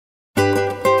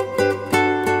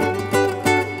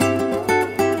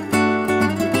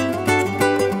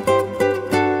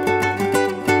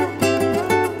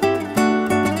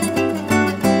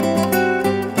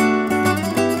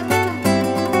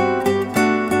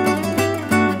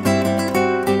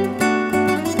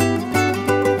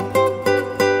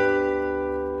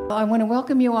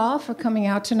welcome you all for coming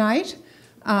out tonight.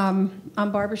 I'm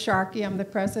Barbara Sharkey. I'm the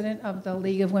president of the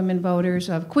League of Women Voters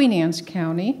of Queen Anne's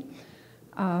County.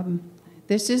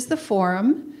 This is the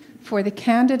forum for the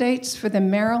candidates for the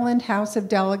Maryland House of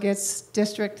Delegates,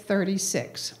 District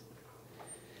 36.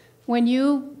 When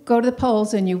you go to the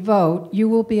polls and you vote, you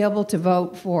will be able to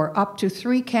vote for up to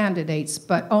 3 candidates,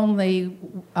 but only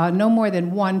no more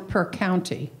than 1 per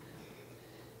county.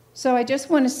 So I just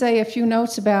want to say a few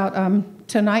notes about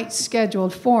tonight's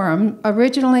scheduled forum.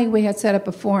 Originally, we had set up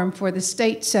a forum for the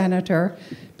state senator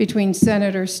between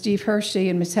Senator Steve Hershey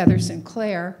and Ms. Heather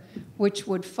Sinclair, which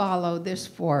would follow this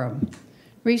forum.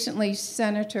 Recently,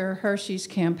 Senator Hershey's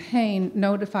campaign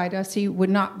notified us he would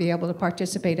not be able to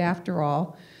participate after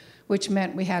all, which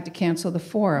meant we had to cancel the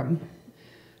forum.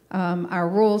 Our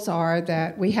rules are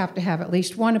that we have to have at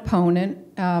least 1 opponent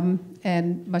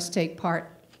and must take part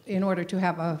in order to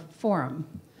have a forum.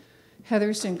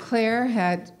 Heather Sinclair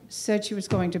had said she was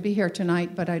going to be here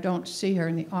tonight, but I don't see her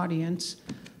in the audience.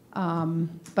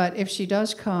 But if she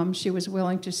does come, she was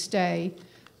willing to stay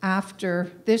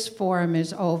after this forum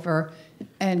is over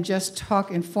and just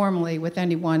talk informally with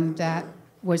anyone that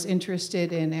was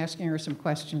interested in asking her some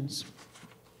questions.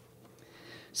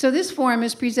 So this forum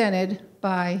is presented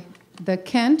by the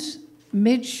Kent,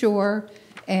 Midshore,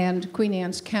 and Queen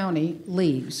Anne's County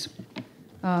Leagues.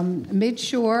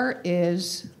 Midshore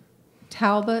is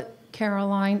Talbot,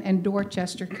 Caroline, and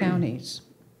Dorchester counties.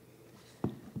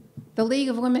 The League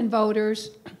of Women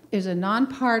Voters is a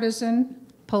nonpartisan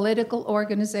political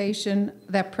organization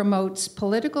that promotes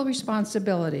political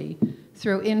responsibility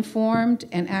through informed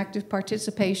and active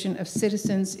participation of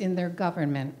citizens in their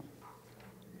government.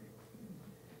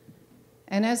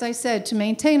 And as I said, to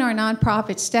maintain our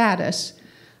nonprofit status,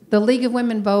 the League of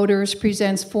Women Voters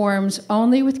presents forums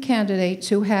only with candidates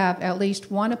who have at least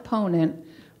 1 opponent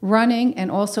running and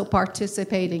also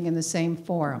participating in the same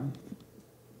forum.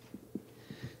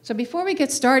 So before we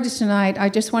get started tonight, I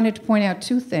just wanted to point out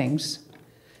 2 things.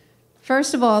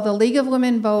 First of all, the League of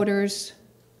Women Voters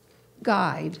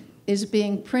guide is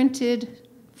being printed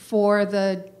for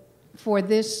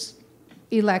this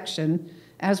election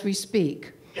as we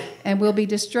speak, and will be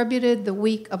distributed the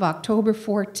week of October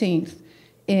 14th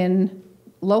in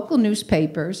local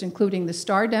newspapers, including the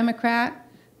Star-Democrat,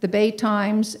 the Bay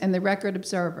Times, and the Record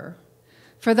Observer.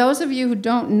 For those of you who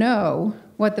don't know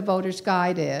what the Voter's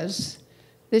Guide is,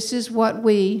 this is what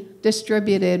we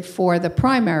distributed for the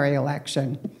primary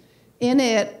election. In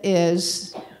it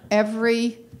is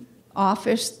every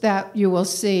office that you will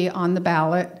see on the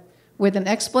ballot with an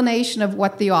explanation of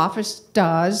what the office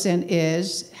does and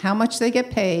is, how much they get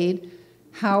paid,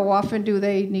 how often do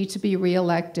they need to be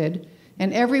reelected,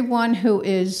 and everyone who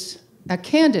is a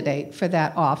candidate for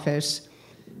that office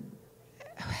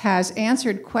has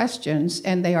answered questions,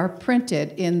 and they are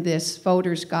printed in this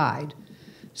voter's guide.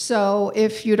 So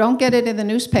if you don't get it in the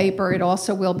newspaper, it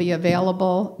also will be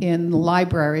available in the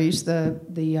libraries, the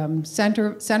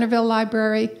Centerville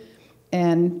Library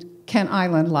and Kent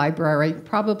Island Library,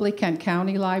 probably Kent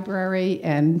County Library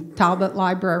and Talbot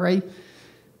Library.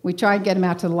 We try and get them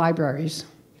out to the libraries.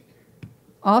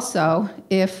 Also,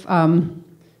 if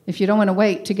you don't want to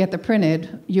wait to get the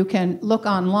printed, you can look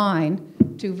online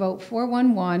to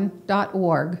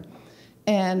vote411.org,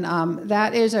 and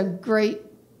that is a great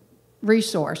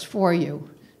resource for you.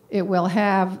 It will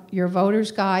have your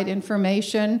voter's guide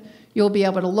information. You'll be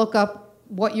able to look up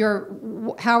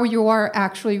how you are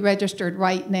actually registered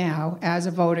right now as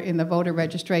a voter in the voter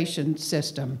registration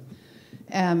system.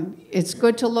 It's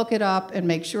good to look it up and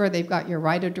make sure they've got your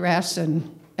right address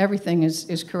and everything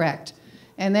is correct.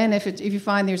 And then if you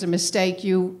find there's a mistake,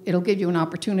 it'll give you an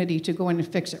opportunity to go in and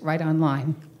fix it right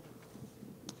online.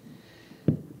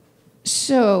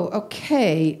 So,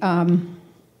 okay.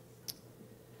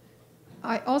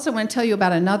 I also want to tell you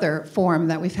about another forum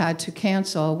that we've had to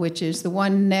cancel, which is the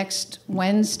one next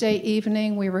Wednesday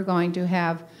evening. We were going to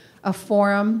have a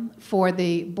forum for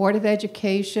the Board of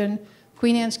Education,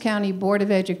 Queen Anne's County Board of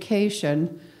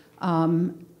Education,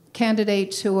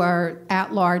 candidates who are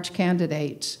at-large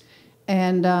candidates.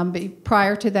 And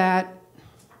prior to that,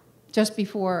 just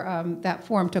before that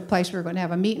forum took place, we were going to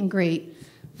have a meet and greet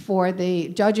for the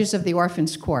judges of the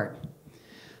Orphans Court.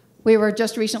 We were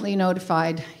just recently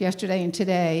notified yesterday and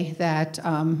today that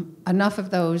enough of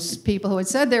those people who had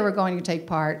said they were going to take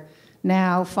part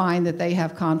now find that they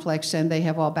have conflicts and they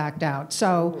have all backed out.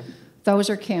 So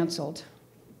those are canceled.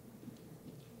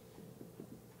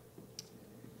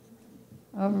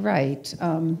 All right.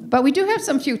 But we do have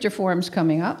some future forums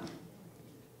coming up.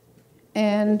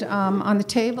 And on the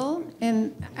table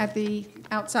at the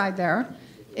outside there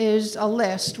is a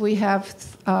list. We have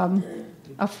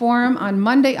a forum on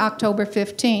Monday, October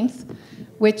 15th,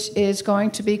 which is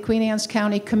going to be Queen Anne's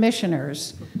County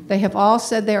Commissioners. They have all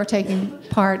said they are taking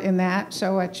part in that,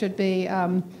 so it should be,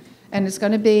 and it's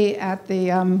going to be at the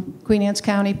Queen Anne's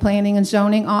County Planning and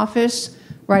Zoning Office,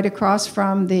 right across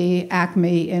from the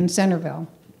Acme in Centerville.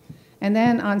 And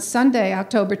then on Sunday,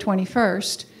 October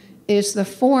 21st, is the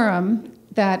forum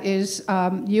that is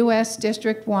U.S.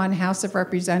 District 1 House of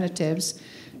Representatives.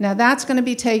 Now that's going to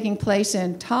be taking place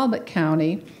in Talbot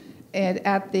County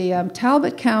at the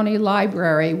Talbot County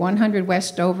Library, 100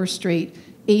 West Dover Street,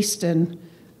 Easton,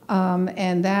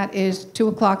 and that is 2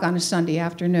 o'clock on a Sunday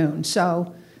afternoon.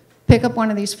 So pick up one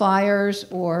of these flyers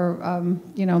or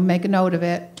make a note of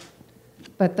it,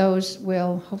 but those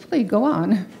will hopefully go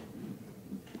on.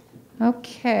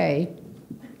 Okay,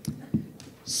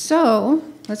 so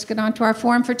let's get on to our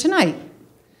forum for tonight.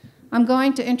 I'm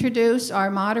going to introduce our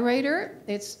moderator.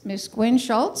 It's Ms. Gwynn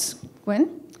Schultz.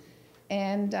 Gwynn.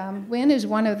 And Gwynn is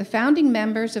one of the founding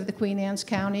members of the Queen Anne's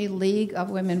County League of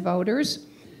Women Voters.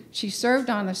 She served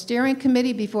on the steering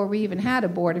committee before we even had a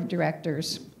board of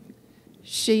directors.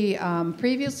 She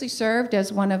previously served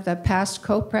as one of the past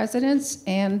co-presidents,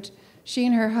 and she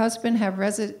and her husband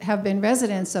have been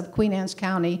residents of Queen Anne's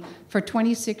County for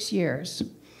 26 years.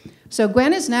 So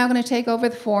Gwen is now going to take over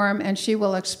the forum, and she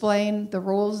will explain the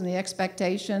rules and the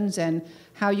expectations and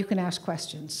how you can ask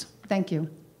questions. Thank you.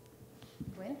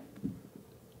 Gwen?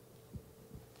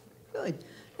 Good.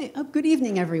 Hey, good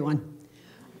evening, everyone.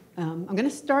 I'm going to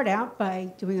start out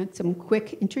by doing some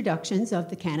quick introductions of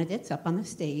the candidates up on the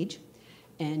stage.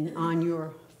 And on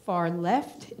your far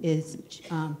left is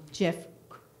Jeff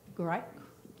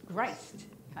Greist,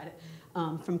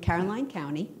 from Caroline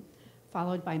County,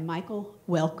 followed by Michael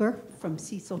Welker from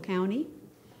Cecil County.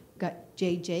 Got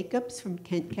Jay Jacobs from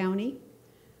Kent County,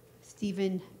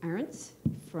 Stephen Arentz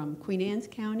from Queen Anne's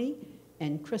County,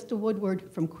 and Crystal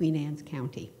Woodward from Queen Anne's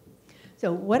County.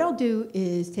 So what I'll do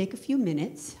is take a few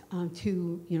minutes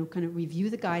to kind of review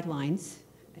the guidelines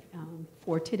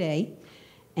for today.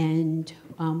 And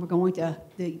we're going to,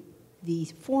 the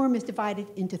forum is divided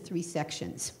into 3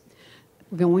 sections.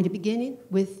 We're going to begin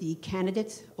with the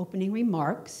candidates' opening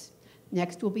remarks.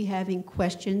 Next, we'll be having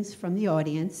questions from the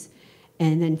audience.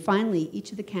 And then finally,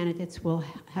 each of the candidates will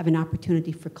have an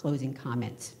opportunity for closing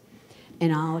comments.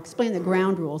 And I'll explain the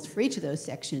ground rules for each of those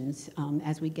sections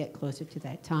as we get closer to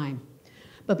that time.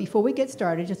 But before we get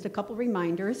started, just a couple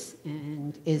reminders,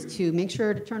 and is to make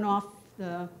sure to turn off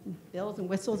the bells and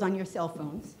whistles on your cell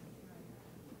phones.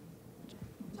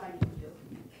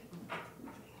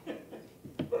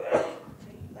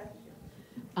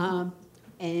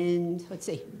 And let's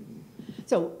see.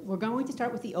 So we're going to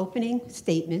start with the opening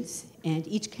statements, and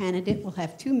each candidate will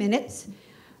have 2 minutes.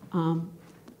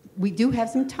 We do have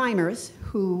some timers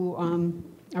who,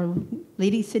 our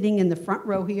lady sitting in the front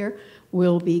row here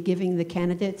will be giving the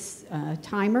candidates a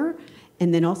timer.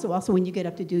 And then also when you get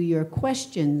up to do your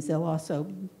questions, they'll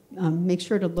also make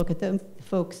sure to look at the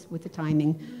folks with the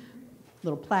timing,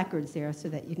 little placards there so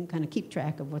that you can kind of keep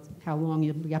track of how long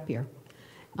you'll be up here.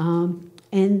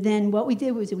 And then what we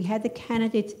did was we had the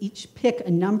candidates each pick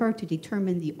a number to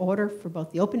determine the order for both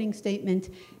the opening statement,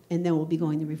 and then we'll be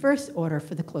going the reverse order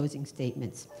for the closing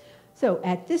statements. So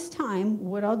at this time,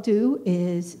 what I'll do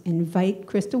is invite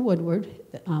Crystal Woodward,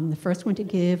 the first one to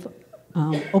give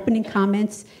opening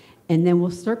comments, and then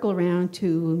we'll circle around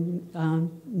to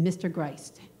Mr.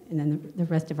 Greist, and then the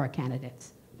rest of our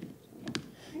candidates.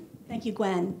 Thank you,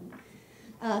 Gwen.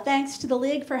 Thanks to the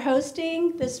League for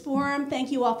hosting this forum.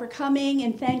 Thank you all for coming,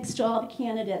 and thanks to all the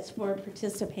candidates for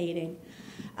participating.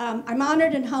 I'm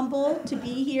honored and humbled to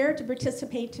be here to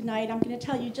participate tonight. I'm going to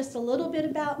tell you just a little bit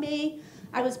about me.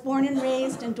 I was born and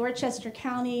raised in Dorchester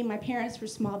County. My parents were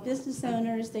small business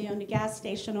owners. They owned a gas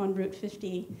station on Route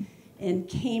 50 in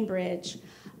Cambridge.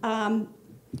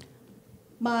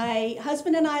 My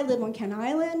husband and I live on Kent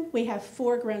Island. We have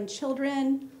 4 grown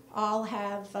children. All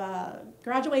have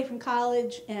graduated from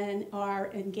college and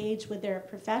are engaged with their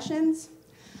professions.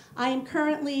 I am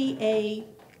currently a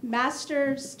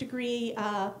master's degree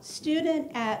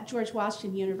student at George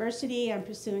Washington University. I'm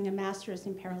pursuing a master's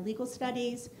in paralegal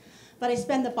studies, but I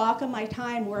spend the bulk of my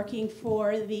time working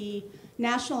for the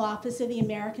National Office of the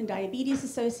American Diabetes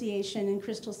Association in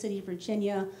Crystal City,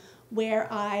 Virginia, where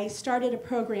I started a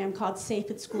program called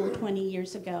Safe at School 20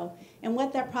 years ago. And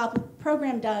what that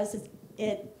program does is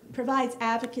it provides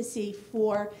advocacy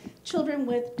for children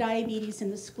with diabetes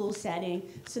in the school setting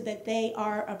so that they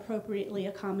are appropriately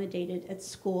accommodated at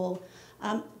school.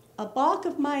 A lot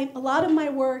of my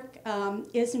work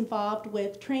is involved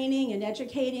with training and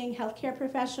educating healthcare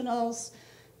professionals,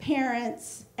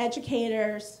 parents,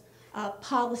 educators,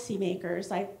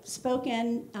 policymakers. I've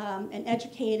spoken and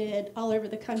educated all over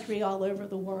the country, all over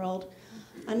the world.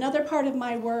 Another part of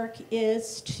my work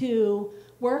is to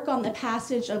work on the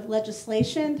passage of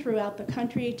legislation throughout the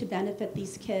country to benefit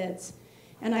these kids.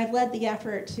 And I've led the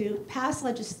effort to pass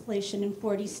legislation in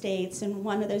 40 states, and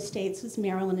one of those states was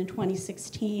Maryland in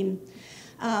 2016.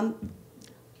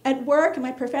 At work, in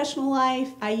my professional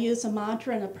life, I use a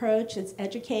mantra and approach. It's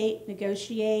educate,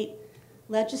 negotiate,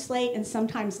 legislate, and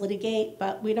sometimes litigate,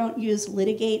 but we don't use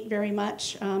litigate very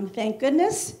much, thank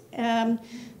goodness.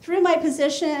 Through my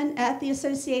position at the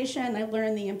association, I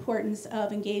learned the importance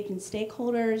of engaging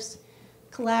stakeholders,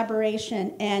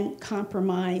 collaboration, and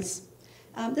compromise.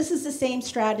 This is the same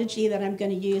strategy that I'm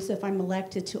going to use if I'm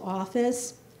elected to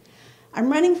office. I'm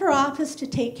running for office to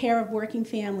take care of working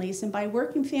families, and by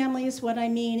working families, what I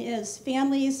mean is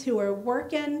families who are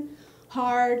working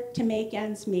hard to make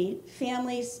ends meet,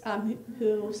 families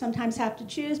who sometimes have to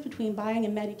choose between buying a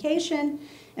medication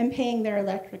and paying their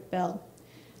electric bill.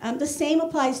 The same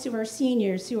applies to our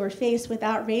seniors who are faced with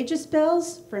outrageous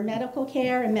bills for medical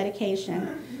care and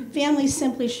medication. Families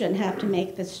simply shouldn't have to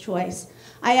make this choice.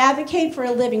 I advocate for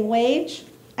a living wage,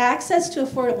 access to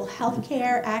affordable health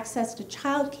care, access to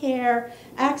child care,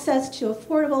 access to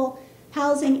affordable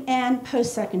housing, and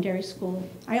post-secondary school.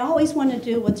 I always want to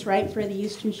do what's right for the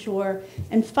Eastern Shore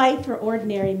and fight for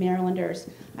ordinary Marylanders.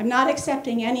 I'm not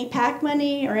accepting any PAC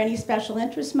money or any special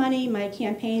interest money. My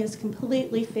campaign is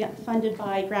completely funded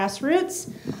by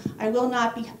grassroots. I will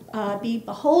not be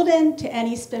beholden to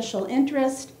any special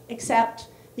interest except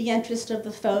the interest of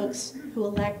the folks who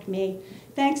elect me.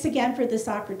 Thanks again for this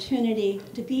opportunity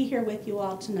to be here with you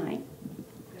all tonight.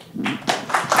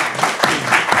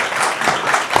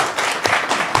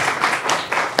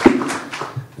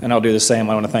 And I'll do the same.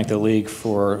 I want to thank the League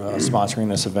for sponsoring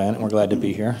this event. We're glad to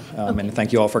be here. And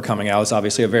thank you all for coming out. It's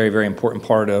obviously a very, very important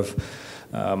part of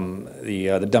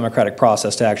the democratic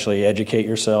process to actually educate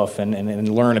yourself and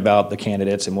learn about the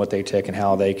candidates and what they take and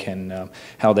how they can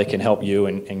help you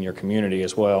and your community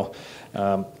as well.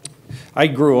 I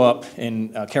grew up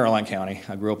in Caroline County.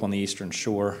 I grew up on the Eastern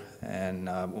Shore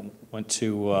and went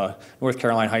to North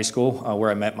Carolina High School where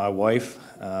I met my wife.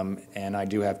 And I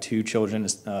do have two children.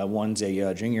 One's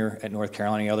a junior at North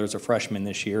Carolina, the other's a freshman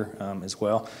this year as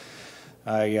well.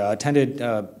 I attended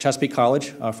Chesapeake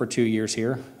College for 2 years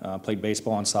here, played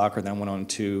baseball and soccer, then went on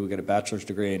to get a bachelor's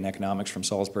degree in economics from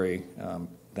Salisbury.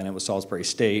 Then it was Salisbury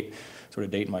State, sort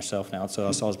of dating myself now. It's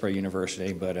Salisbury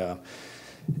University.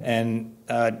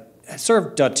 I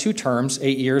served 2 terms,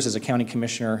 8 years as a county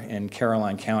commissioner in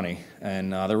Caroline County.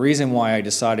 And the reason why I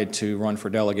decided to run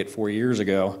for delegate 4 years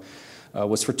ago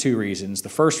was for 2 reasons. The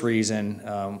first reason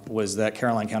was that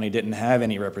Caroline County didn't have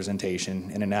any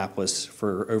representation in Annapolis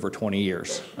for over 20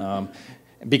 years.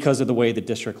 Because of the way the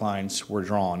district lines were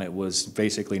drawn, it was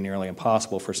basically nearly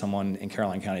impossible for someone in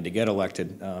Caroline County to get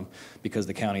elected because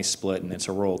the county's split and it's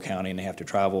a rural county and they have to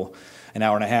travel an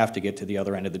hour and a half to get to the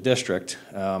other end of the district.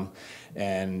 So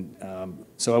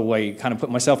I kind of put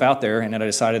myself out there, and then I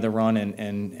decided to run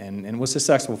and was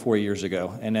successful 4 years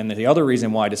ago. And then the other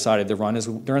reason why I decided to run is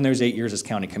during those 8 years as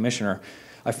county commissioner,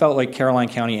 I felt like Caroline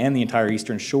County and the entire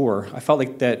Eastern Shore, I felt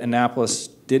like that Annapolis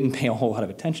didn't pay a whole lot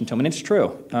of attention to them, and it's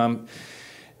true.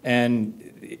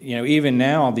 Even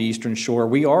now, the Eastern Shore,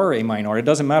 we are a minority. It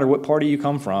doesn't matter what party you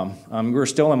come from. We're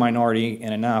still a minority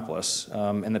in Annapolis.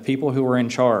 And the people who are in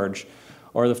charge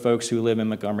are the folks who live in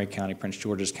Montgomery County, Prince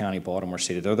George's County, Baltimore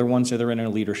City. They're the ones that are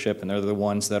in leadership, and they're the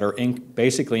ones that are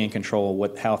basically in control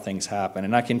of how things happen.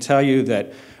 And I can tell you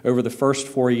that over the first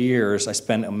 4 years, I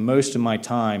spent most of my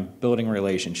time building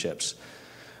relationships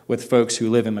with folks who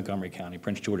live in Montgomery County,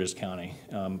 Prince George's County,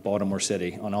 Baltimore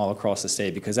City, on all across the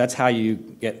state, because that's how you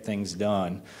get things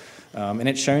done. And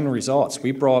it's shown results.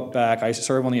 We brought back, I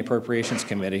serve on the Appropriations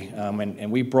Committee,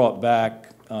 and we brought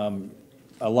back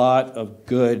a lot of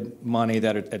good money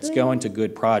that's going to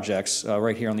good projects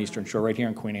right here on the Eastern Shore, right here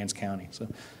in Queen Anne's County. So.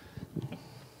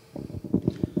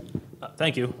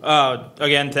 Thank you.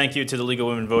 Again, thank you to the League of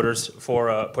Women Voters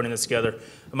for putting this together.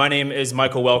 My name is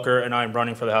Michael Welker, and I'm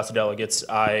running for the House of Delegates.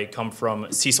 I come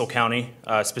from Cecil County.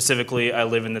 Specifically, I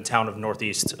live in the town of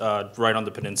Northeast, right on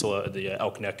the peninsula, the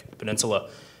Elk Neck Peninsula.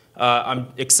 I'm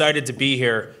excited to be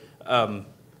here. I'm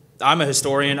a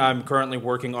historian. I'm currently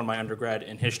working on my undergrad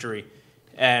in history,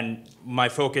 and my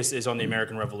focus is on the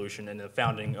American Revolution and the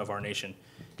founding of our nation.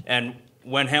 And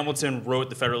when Hamilton wrote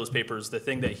the Federalist Papers, the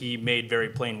thing that he made very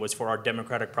plain was for our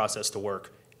democratic process to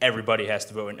work, everybody has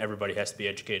to vote and everybody has to be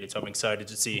educated. So I'm excited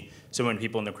to see so many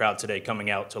people in the crowd today coming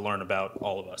out to learn about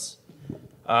all of us.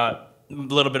 A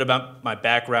little bit about my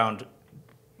background.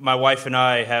 My wife and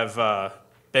I have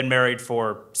been married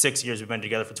for 6 years. We've been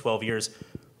together for 12 years.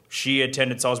 She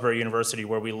attended Salisbury University,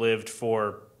 where we lived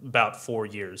for about 4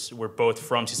 years. We're both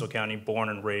from Cecil County, born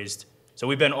and raised. So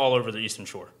we've been all over the Eastern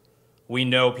Shore. We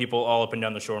know people all up and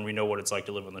down the shore, and we know what it's like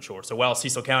to live on the shore. So while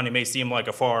Cecil County may seem like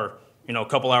a far,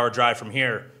 couple-hour drive from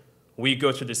here, we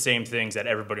go through the same things that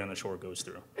everybody on the shore goes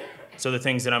through. So the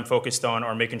things that I'm focused on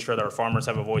are making sure that our farmers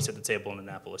have a voice at the table in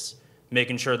Annapolis,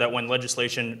 making sure that when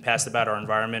legislation passed about our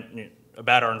environment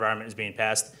is being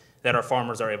passed, that our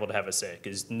farmers are able to have a say,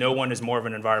 because no one is more of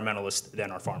an environmentalist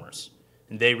than our farmers.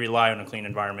 And they rely on a clean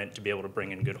environment to be able to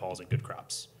bring in good hauls and good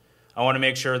crops. I want to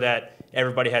make sure that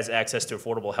everybody has access to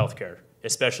affordable health care,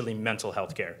 especially mental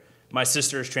health care. My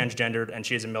sister is transgendered, and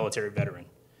she is a military veteran.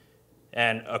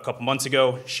 And a couple months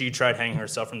ago, she tried hanging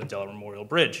herself from the Delaware Memorial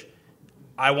Bridge.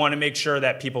 I want to make sure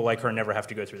that people like her never have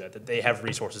to go through that they have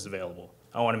resources available.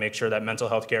 I want to make sure that mental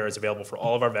health care is available for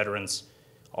all of our veterans,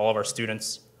 all of our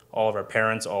students, all of our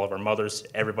parents, all of our mothers.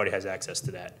 Everybody has access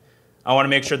to that. I want to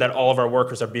make sure that all of our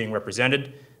workers are being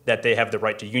represented, that they have the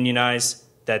right to unionize,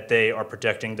 that they are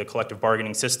protecting the collective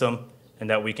bargaining system, and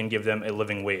that we can give them a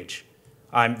living wage.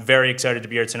 I'm very excited to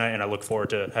be here tonight, and I look forward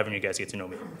to having you guys get to know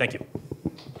me. Thank you.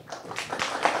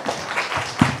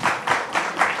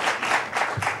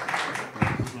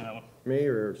 Me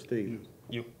or Steve?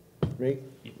 You. Me?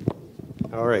 You.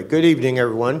 All right. Good evening,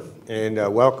 everyone, and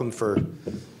welcome to,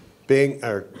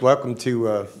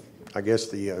 I guess,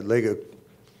 the League of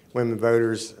Women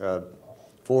Voters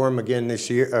Forum again this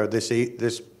year,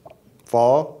 this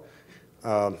fall.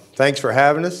 Thanks for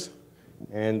having us,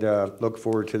 and look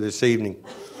forward to this evening.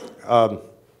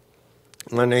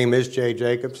 My name is Jay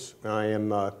Jacobs. I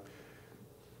am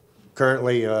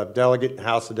currently a delegate in the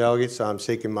House of Delegates. I'm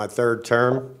seeking my third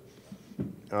term.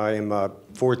 I am a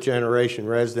fourth-generation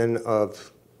resident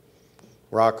of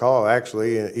Rock Hall,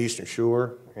 actually, in the Eastern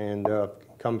Shore, and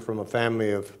come from a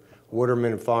family of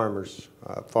watermen and farmers.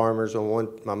 Farmers on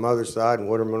my mother's side and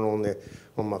watermen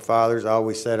on my father's. I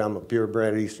always said I'm a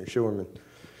purebred Eastern Shoreman.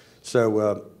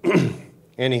 So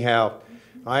anyhow,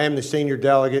 I am the senior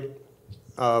delegate,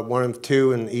 one of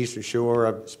two in the Eastern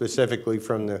Shore, specifically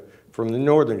from the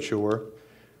Northern Shore.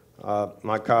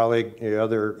 My colleague, the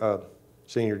other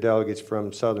senior delegates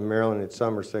from Southern Maryland and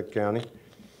Somerset County.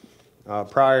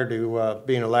 Prior to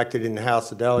being elected in the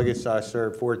House of Delegates, I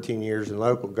served 14 years in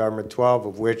local government, 12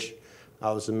 of which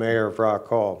I was the mayor of Rock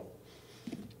Hall.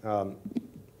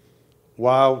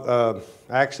 While I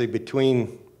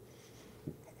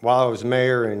was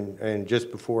mayor and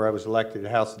just before I was elected to the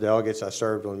House of Delegates, I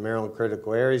served on the Maryland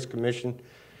Critical Areas Commission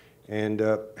and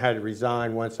had to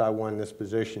resign once I won this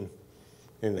position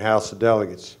in the House of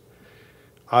Delegates.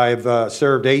 I've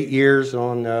served 8 years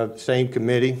on the same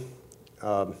committee,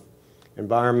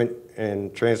 Environment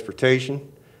and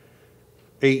Transportation.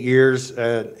 8 years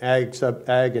at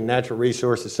Ag and Natural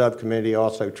Resources Subcommittee,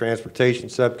 also Transportation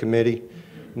Subcommittee.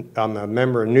 I'm a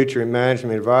member of Nutrient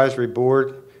Management Advisory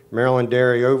Board, Maryland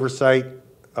Dairy Oversight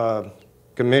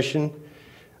Commission.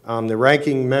 I'm the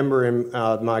ranking member in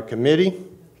my committee,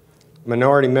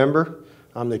 minority member.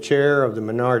 I'm the chair of the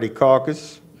Minority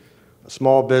Caucus, a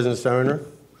small business owner.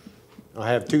 I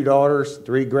have 2 daughters,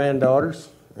 3 granddaughters,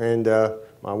 and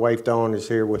my wife Dawn is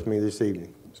here with me this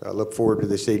evening. So I look forward to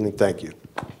this evening. Thank you.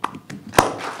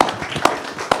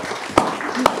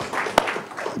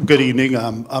 Good evening.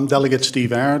 I'm Delegate Steve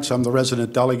Arentz. I'm the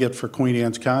resident delegate for Queen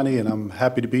Anne's County, and I'm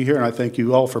happy to be here, and I thank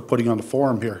you all for putting on the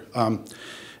forum here.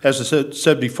 As I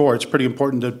said before, it's pretty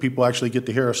important that people actually get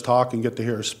to hear us talk and get to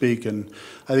hear us speak, and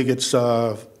I think it's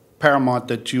paramount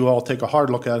that you all take a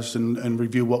hard look at us and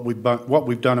review what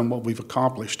we've done and what we've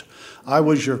accomplished. I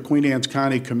was your Queen Anne's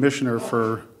County Commissioner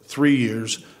for 3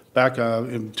 years back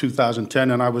in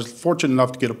 2010, and I was fortunate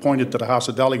enough to get appointed to the House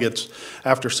of Delegates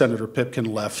after Senator Pipkin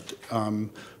left.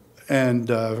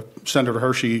 Senator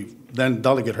Hershey, then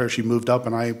Delegate Hershey, moved up,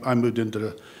 and I moved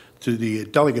into the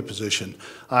delegate position.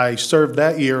 I served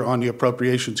that year on the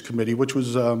Appropriations Committee, which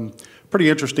was pretty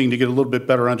interesting to get a little bit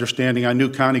better understanding. I knew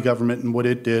county government and what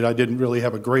it did. I didn't really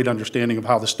have a great understanding of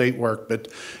how the state worked, but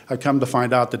I come to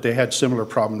find out that they had similar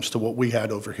problems to what we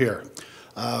had over here.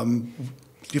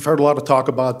 You've heard a lot of talk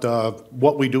about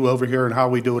what we do over here and how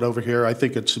we do it over here. I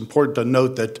think it's important to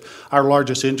note that our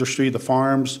largest industry, the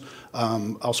farms,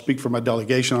 I'll speak for my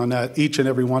delegation on that. Each and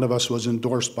every one of us was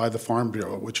endorsed by the Farm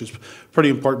Bureau, which is pretty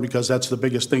important because that's the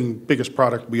biggest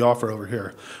product we offer over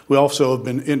here. We also have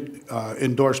been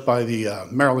endorsed by the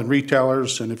Maryland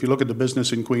retailers, and if you look at the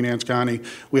business in Queen Anne's County,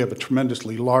 we have a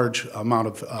tremendously large amount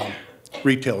of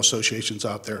retail associations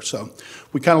out there. So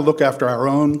we kind of look after our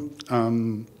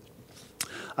own.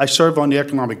 I serve on the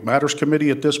Economic Matters Committee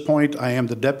at this point. I am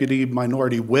the Deputy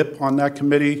Minority Whip on that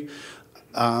committee.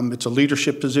 It's a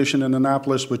leadership position in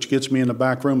Annapolis, which gets me in the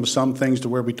back room with some things to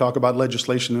where we talk about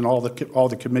legislation and all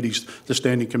the committees, the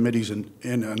standing committees in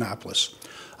Annapolis.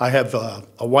 I have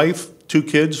a wife, 2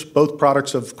 kids, both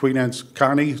products of Queen Anne's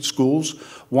County schools.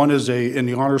 One is in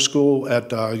the honor school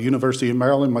at University of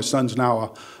Maryland. My son's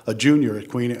now a junior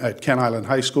at Kent Island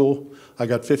High School. I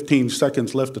got 15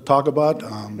 seconds left to talk about.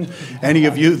 Any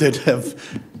of you that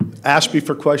have asked me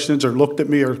for questions or looked at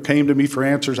me or came to me for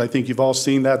answers, I think you've all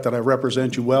seen that I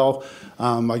represent you well.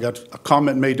 I got a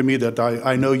comment made to me that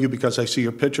I know you because I see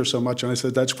your picture so much, and I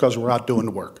said that's because we're out doing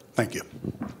the work. Thank you.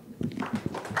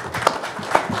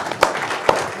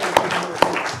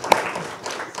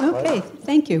 Okay,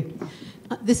 thank you.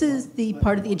 This is the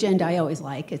part of the agenda I always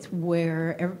like. It's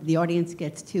where the audience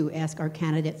gets to ask our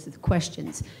candidates the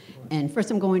questions. And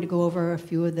first I'm going to go over a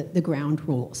few of the ground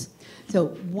rules. So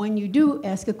when you do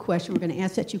ask a question, we're going to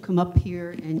ask that you come up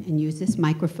here and use this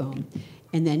microphone.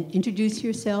 And then introduce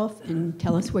yourself and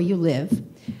tell us where you live.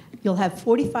 You'll have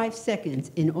 45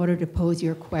 seconds in order to pose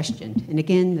your question. And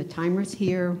again, the timer's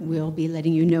here. We'll be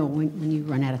letting you know when you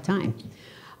run out of time.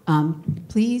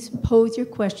 Please pose your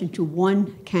question to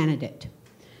one candidate.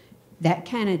 That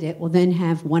candidate will then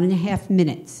have 1.5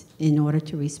 minutes in order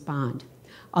to respond.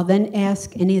 I'll then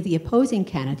ask any of the opposing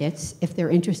candidates if they're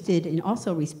interested in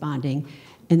also responding,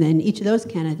 and then each of those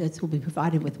candidates will be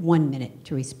provided with 1 minute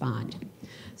to respond.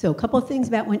 So a couple of things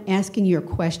about when asking your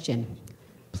question.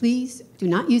 Please do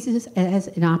not use this as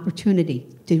an opportunity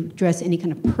to address any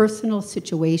kind of personal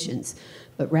situations,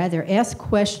 but rather ask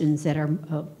questions that are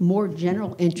of more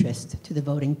general interest to the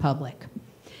voting public.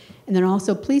 And then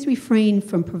also, please refrain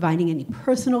from providing any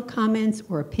personal comments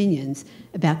or opinions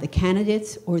about the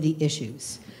candidates or the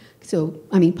issues. So,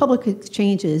 public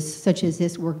exchanges such as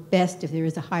this work best if there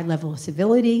is a high level of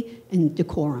civility and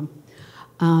decorum.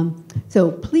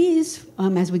 So please,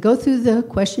 as we go through the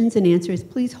questions and answers,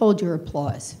 please hold your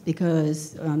applause,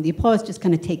 because the applause just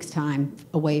kind of takes time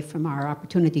away from our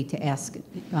opportunity to ask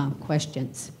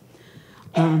questions.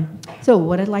 So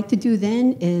what I'd like to do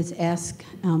then is ask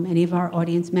any of our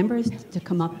audience members to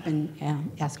come up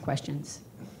and ask questions.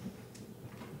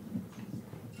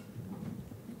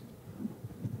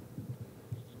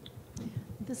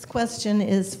 This question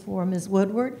is for Ms.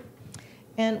 Woodward.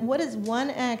 And what is one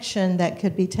action that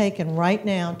could be taken right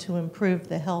now to improve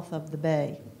the health of the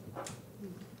Bay?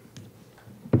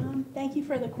 Thank you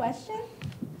for the question.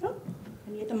 Oh,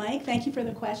 I need the mic. Thank you for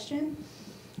the question.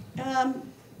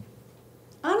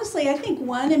 Honestly, I think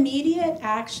one immediate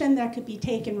action that could be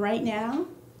taken right now,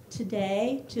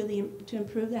 today, to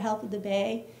improve the health of the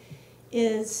Bay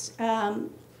is to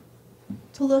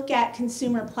look at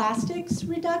consumer plastics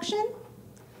reduction.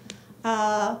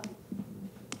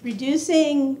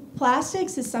 Reducing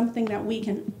plastics is something that we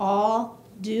can all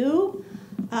do.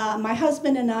 My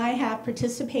husband and I have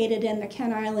participated in the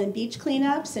Kent Island beach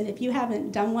cleanups, and if you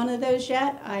haven't done one of those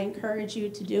yet, I encourage you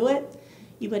to do it.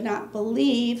 You would not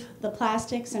believe the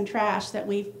plastics and trash that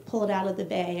we've pulled out of the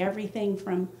bay, everything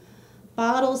from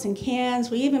bottles and cans.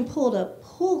 We even pulled a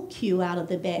pool cue out of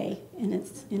the bay in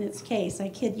its case, I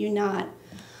kid you not.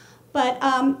 But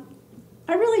I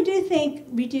really do think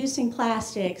reducing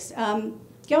plastics,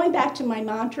 going back to my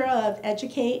mantra of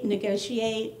educate,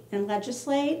 negotiate, and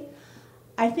legislate,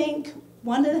 I think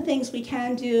one of the things we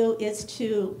can do is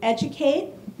to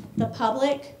educate the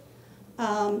public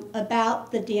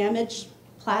about the damage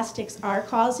plastics are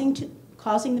causing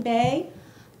the Bay.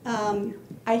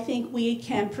 I think we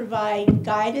can provide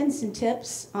guidance and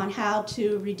tips on how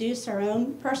to reduce our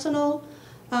own personal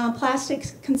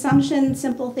plastics consumption,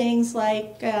 simple things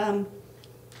like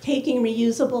taking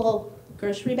reusable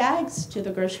grocery bags to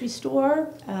the grocery store.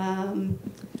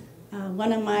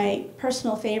 One of my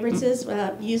personal favorites is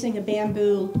using a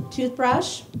bamboo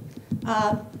toothbrush,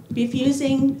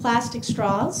 refusing plastic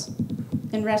straws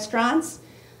in restaurants.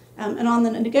 And on the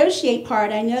negotiate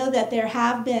part, I know that there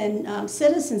have been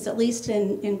citizens, at least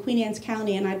in Queen Anne's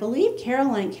County, and I believe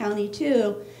Caroline County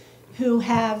too, who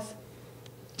have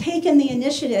taken the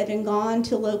initiative and gone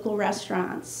to local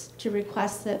restaurants to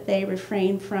request that they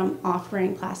refrain from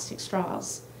offering plastic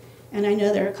straws. And I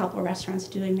know there are a couple of restaurants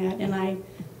doing that, and I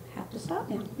have to stop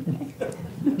now.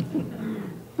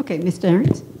 Okay, Mr.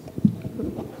 Ernst?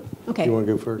 Okay. You want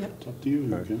to go first? Yep. It's up to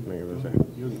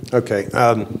you. Okay.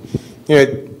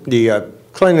 The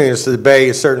cleanliness of the Bay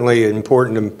is certainly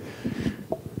important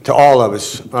to all of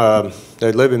us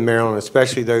that live in Maryland,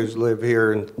 especially those who live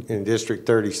here in District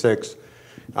 36.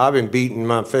 I've been beating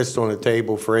my fist on the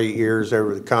table for 8 years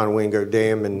over the Conowingo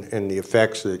Dam and the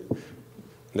effects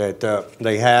that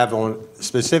they have on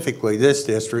specifically this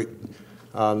district.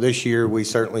 This year, we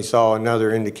certainly saw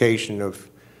another indication of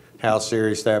how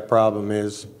serious that problem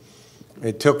is.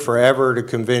 It took forever to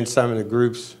convince some of the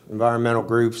groups, environmental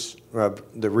groups, of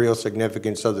the real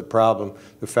significance of the problem,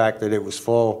 the fact that it was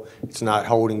full. It's not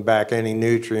holding back any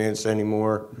nutrients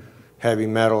anymore, heavy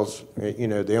metals. You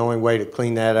know, the only way to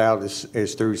clean that out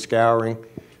is through scouring,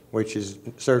 which is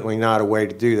certainly not a way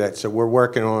to do that. So we're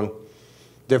working on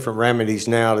different remedies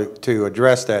now to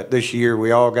address that. This year we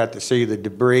all got to see the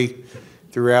debris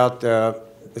throughout the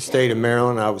state of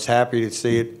Maryland. I was happy to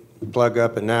see it plug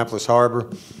up Annapolis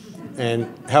Harbor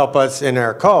and help us in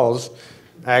our calls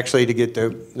actually to get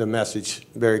the message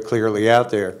very clearly out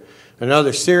there.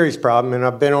 Another serious problem, and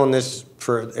I've been on this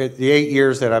for the 8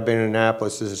 years that I've been in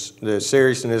Annapolis, is the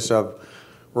seriousness of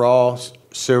raw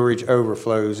sewage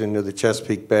overflows into the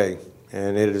Chesapeake Bay.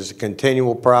 And it is a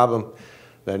continual problem.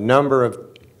 The number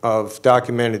of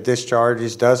documented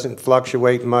discharges doesn't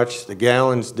fluctuate much. The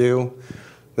gallons do.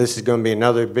 This is going to be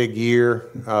another big year.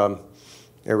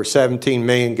 There were 17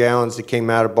 million gallons that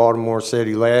came out of Baltimore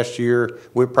City last year.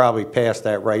 We're probably past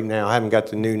that right now. I haven't got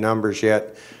the new numbers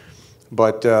yet.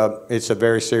 But it's a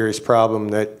very serious problem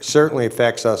that certainly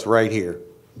affects us right here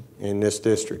in this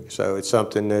district. So it's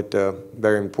something that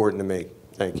very important to me.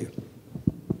 Thank you.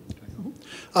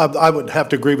 I would have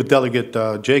to agree with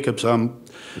Delegate Jacobs.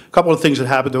 A couple of things that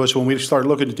happened to us when we started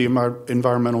looking at the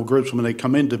environmental groups, when they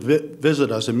come in to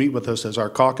visit us and meet with us as our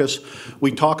caucus,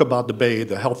 we talk about the Bay,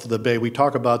 the health of the Bay. We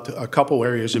talk about a couple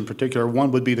areas in particular.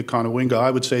 One would be the Conowingo.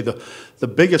 I would say the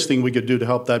biggest thing we could do to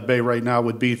help that Bay right now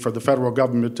would be for the federal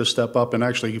government to step up and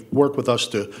actually work with us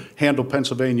to handle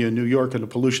Pennsylvania and New York and the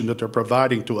pollution that they're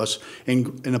providing to us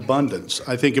in abundance.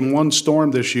 I think in one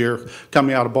storm this year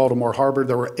coming out of Baltimore Harbor,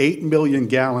 there were 8 million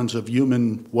gallons of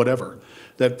human whatever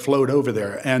that flowed over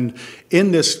there. And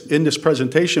in this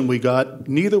presentation we got,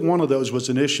 neither one of those was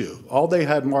an issue. All they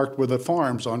had marked were the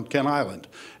farms on Kent Island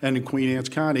and in Queen Anne's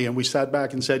County. And we sat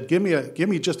back and said, give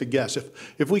me just a guess.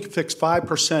 If we could fix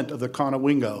 5% of the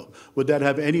Conowingo, would that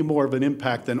have any more of an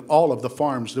impact than all of the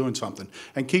farms doing something?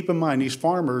 And keep in mind, these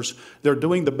farmers, they're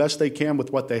doing the best they can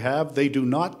with what they have. They do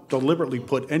not deliberately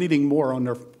put anything more on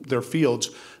their fields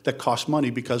that cost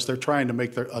money because they're trying to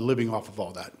make a living off of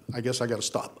all that. I guess I got to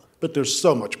stop. But there's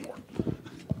so much more.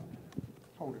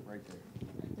 Hold it right there.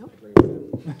 Nope.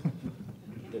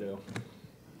 Ditto.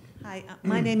 Hi,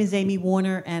 my name is Amy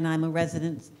Warner, and I'm a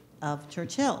resident of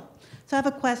Church Hill. So I have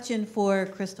a question for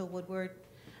Crystal Woodward.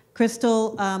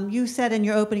 Crystal, you said in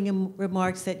your opening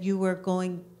remarks that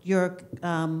you're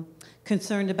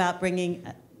concerned about bringing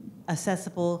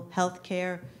accessible health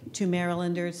care to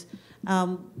Marylanders.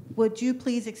 Would you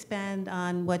please expand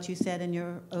on what you said in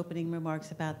your opening remarks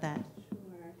about that?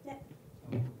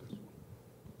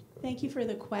 Thank you for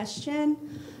the question.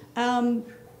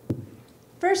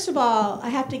 First of all, I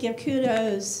have to give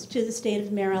kudos to the state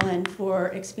of Maryland for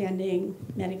expanding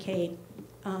Medicaid.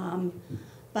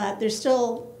 But there's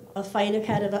still a fight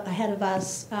ahead of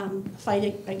us,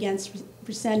 fight against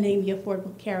rescinding the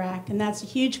Affordable Care Act, and that's a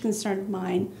huge concern of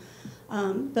mine,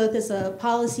 both as a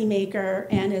policymaker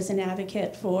and as an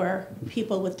advocate for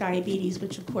people with diabetes,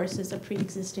 which of course is a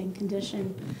pre-existing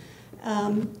condition.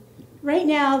 Right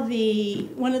now,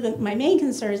 one of my main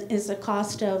concerns is the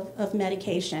cost of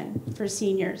medication for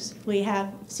seniors. We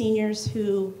have seniors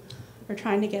who are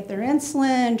trying to get their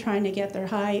insulin, trying to get their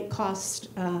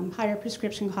higher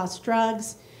prescription cost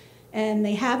drugs, and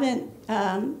they haven't,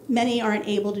 many aren't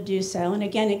able to do so. And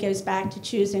again, it goes back to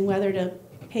choosing whether to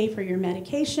pay for your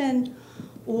medication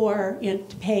or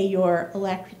to pay your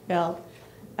electric bill.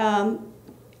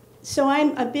 So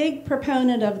I'm a big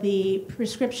proponent of the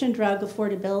Prescription Drug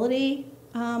Affordability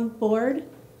Board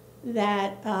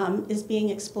that is being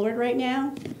explored right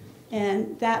now.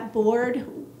 And that board,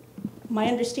 my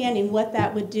understanding what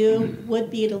that would do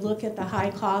would be to look at the high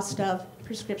cost of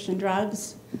prescription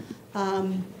drugs.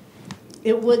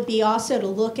 It would be also to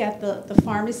look at the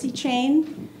pharmacy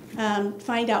chain,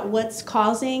 find out what's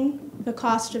causing the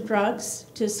cost of drugs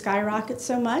to skyrocket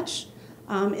so much.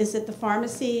 Is it the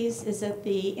pharmacies? Is it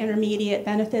the intermediate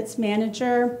benefits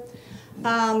manager?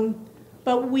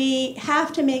 But we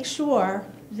have to make sure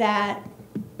that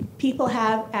people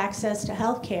have access to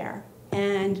health care.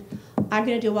 And I'm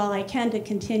going to do all I can to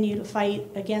continue to fight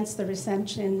against the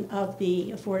rescission of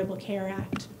the Affordable Care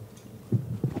Act.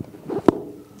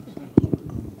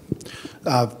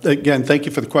 Again, thank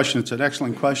you for the question. It's an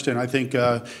excellent question. I think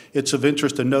it's of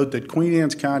interest to note that Queen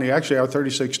Anne's County, actually our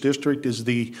 36th district,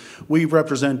 we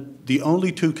represent the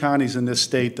only two counties in this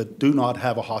state that do not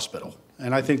have a hospital.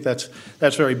 And I think that's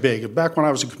very big. Back when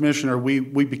I was a commissioner, we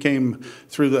became,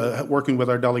 through working with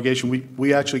our delegation,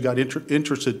 we actually got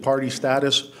interested party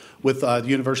status with the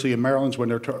University of Maryland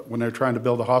when they're trying to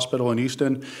build a hospital in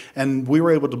Easton, and we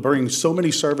were able to bring so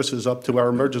many services up to our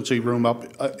emergency room up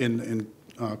in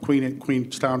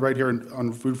Queenstown, right here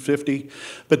on Route 50.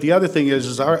 But the other thing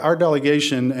is our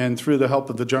delegation, and through the help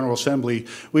of the General Assembly,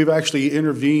 we've actually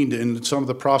intervened in some of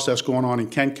the process going on in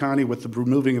Kent County with the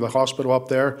removing of the hospital up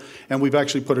there, and we've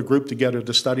actually put a group together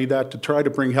to study that, to try to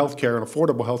bring healthcare and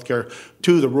affordable healthcare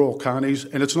to the rural counties.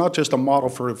 And it's not just a model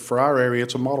for our area,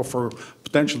 it's a model for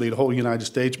potentially the whole United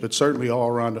States, but certainly all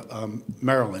around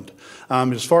Maryland.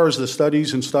 As far as the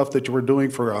studies and stuff that we're doing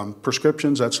for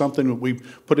prescriptions, that's something that we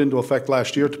put into effect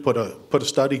last year, to put a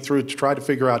study through to try to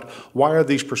figure out why are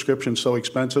these prescriptions so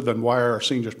expensive and why are our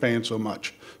seniors paying so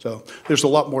much. So there's a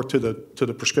lot more to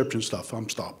the prescription stuff. I'm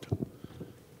stopped.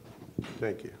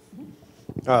 Thank you.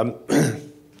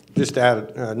 Just to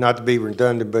add, not to be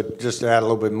redundant, but just to add a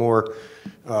little bit more.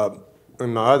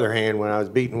 On my other hand, when I was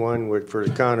beating one for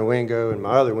the Conowingo, and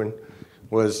my other one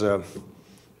was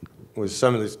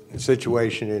some of the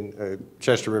situation in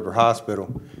Chester River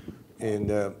Hospital, and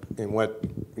what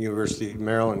University of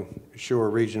Maryland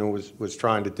Shore Regional was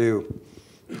trying to do,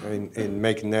 in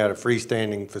making that a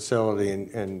freestanding facility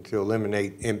and to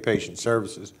eliminate inpatient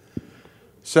services.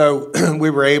 So we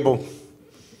were able,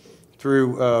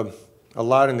 through a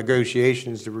lot of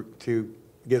negotiations, to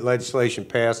get legislation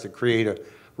passed to create a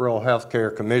Rural Health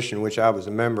Care Commission, which I was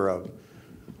a member of.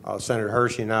 Senator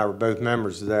Hershey and I were both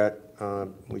members of that.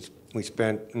 We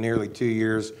spent nearly 2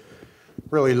 years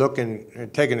really looking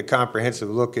and taking a comprehensive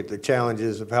look at the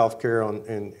challenges of health care on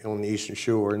the Eastern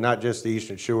Shore, and not just the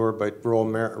Eastern Shore, but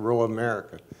rural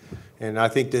America. And I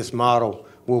think this model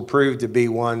will prove to be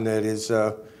one that is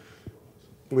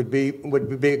would be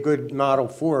a good model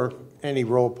for any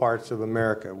rural parts of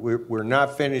America. We're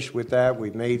not finished with that.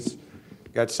 We've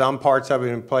got some parts of it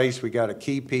in place. We got a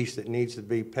key piece that needs to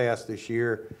be passed this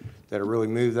year that'll really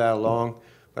move that along.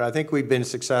 But I think we've been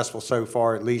successful so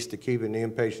far, at least, to keeping the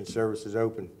inpatient services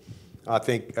open. I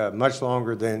think much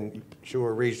longer than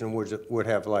Shore Regional would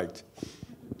have liked.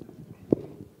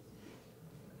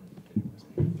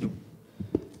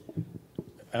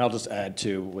 And I'll just add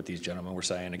to what these gentlemen were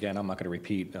saying. Again, I'm not going to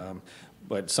repeat,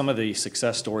 but some of the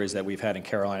success stories that we've had in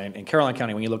Caroline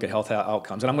County, when you look at health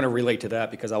outcomes, and I'm going to relate to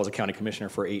that because I was a county commissioner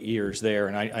for 8 years there,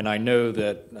 and I know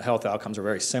that health outcomes are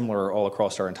very similar all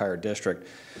across our entire district.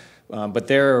 But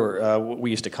there,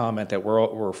 we used to comment that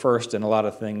we're first in a lot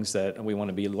of things that we want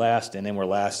to be last in, and we're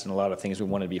last in a lot of things we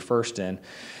want to be first in.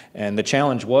 And the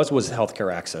challenge was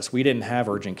healthcare access. We didn't have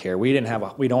urgent care. We don't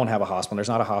have a hospital. There's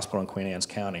not a hospital in Queen Anne's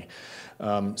County.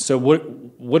 So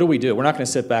what do we do? We're not going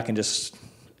to sit back and just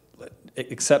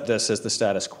accept this as the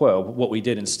status quo. What we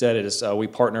did instead is we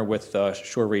partnered with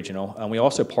Shore Regional, and we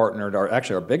also partnered,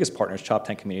 our biggest partner is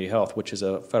Choptank Community Health, which is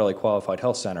a federally qualified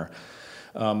health center.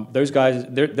 Those guys,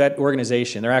 that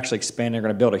organization, they're actually expanding. They're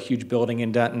going to build a huge building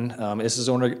in Denton. This is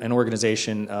an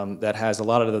organization that has a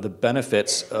lot of the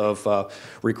benefits of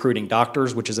recruiting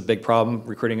doctors, which is a big problem,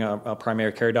 recruiting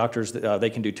primary care doctors. They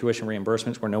can do tuition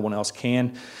reimbursements where no one else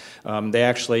can.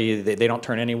 They don't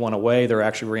turn anyone away. They're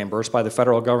actually reimbursed by the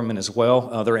federal government as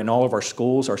well. They're in all of our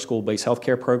schools, our school-based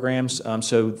healthcare programs.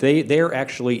 So they're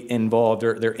actually involved.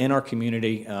 They're in our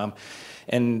community.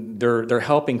 And they're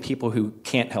helping people who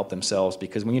can't help themselves,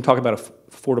 because when you talk about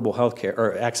affordable health care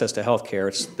or access to health care,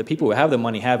 it's the people who have the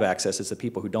money have access. It's the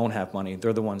people who don't have money.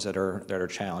 They're the ones that are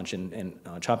challenged. And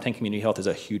Choptank Community Health is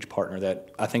a huge partner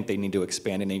that I think they need to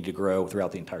expand and need to grow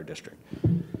throughout the entire district.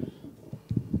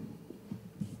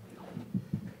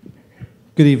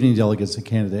 Good evening, delegates and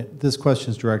candidate. This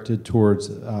question is directed towards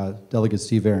Delegate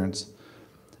Steve Ahrens.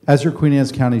 As your Queen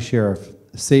Anne's County Sheriff,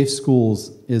 safe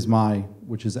schools is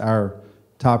which is our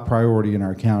top priority in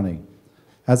our county.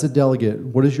 As a delegate,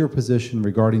 what is your position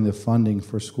regarding the funding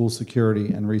for school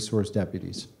security and resource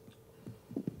deputies?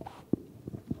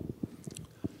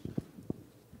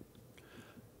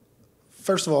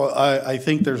 First of all, I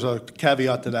think there's a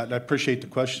caveat to that, and I appreciate the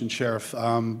question, Sheriff.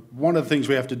 One of the things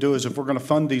we have to do is, if we're going to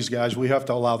fund these guys, we have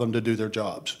to allow them to do their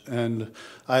jobs. And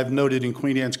I've noted in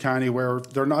Queen Anne's County where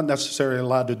they're not necessarily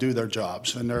allowed to do their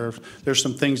jobs, and there's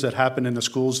some things that happen in the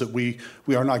schools that we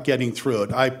are not getting through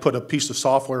it. I put a piece of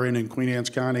software in Queen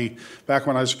Anne's County back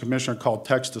when I was a commissioner called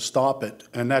Text to Stop It,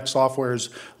 and that software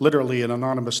is literally an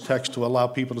anonymous text to allow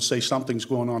people to say something's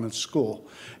going on in school.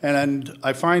 And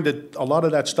I find that a lot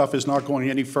of that stuff is not going going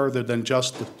any further than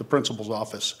just the principal's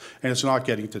office, and it's not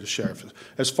getting to the sheriff.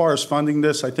 As far as funding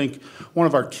this, I think one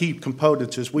of our key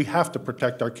components is we have to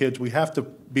protect our kids. We have to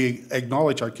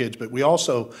acknowledge our kids, but we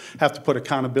also have to put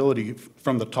accountability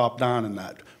from the top down in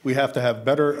that. We have to have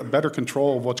better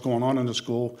control of what's going on in the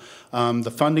school.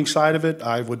 The funding side of it,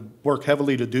 I would work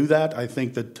heavily to do that. I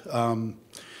think that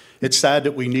it's sad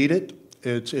that we need it.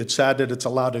 It's sad that it's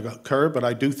allowed to occur, but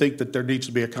I do think that there needs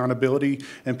to be accountability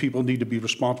and people need to be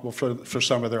responsible for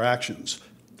some of their actions.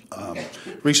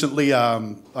 Recently,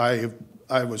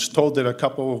 I was told that a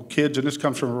couple kids, and this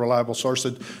comes from a reliable source,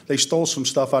 that they stole some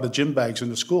stuff out of gym bags in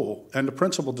the school. And the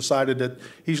principal decided that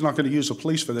he's not going to use the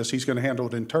police for this. He's going to handle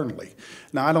it internally.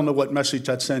 Now, I don't know what message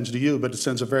that sends to you, but it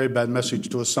sends a very bad message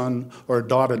to a son or a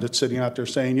daughter that's sitting out there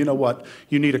saying, you know what,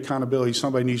 you need accountability.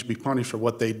 Somebody needs to be punished for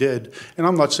what they did. And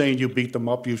I'm not saying you beat them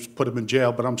up, you put them in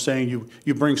jail, but I'm saying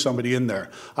you bring somebody in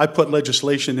there. I put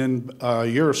legislation in a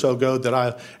year or so ago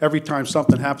that every time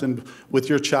something happened with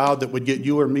your child that would get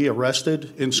you or me arrested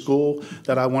in school,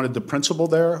 that I wanted the principal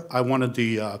there, I wanted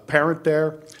the parent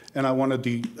there, and I wanted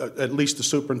at least the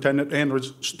superintendent and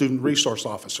the student resource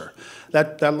officer.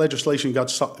 That legislation got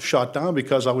shot down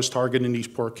because I was targeting these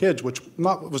poor kids, which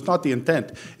was not the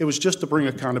intent. It was just to bring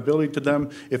accountability to them.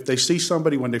 If they see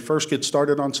somebody when they first get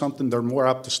started on something, they're more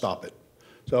apt to stop it.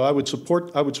 So I would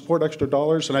support extra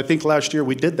dollars, and I think last year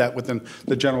we did that within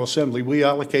the General Assembly. We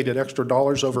allocated extra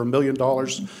dollars, over $1 million,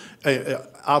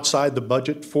 outside the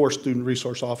budget for student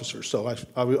resource officers. So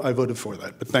I voted for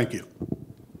that, but thank you.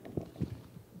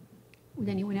 Would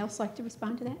anyone else like to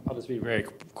respond to that? I'll just be very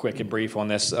quick and brief on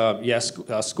this. Yes,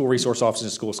 school resource officers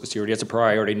and school security, it's a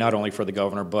priority not only for the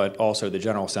governor, but also the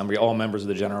General Assembly, all members of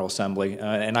the General Assembly.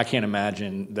 And I can't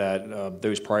imagine that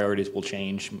those priorities will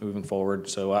change moving forward.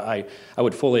 So I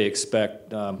would fully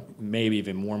expect maybe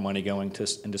even more money going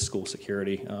into school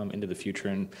security into the future,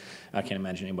 and I can't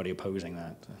imagine anybody opposing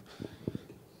that.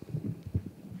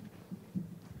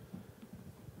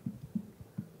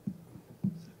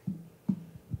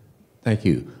 Thank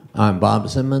you. I'm Bob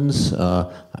Simmons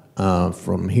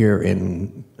from here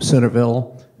in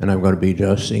Centerville, and I'm going to be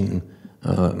addressing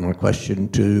my question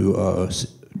to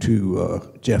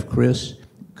Jeff Criss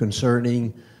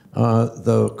concerning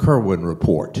the Kerwin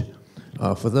report.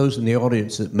 For those in the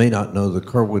audience that may not know, the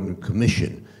Kerwin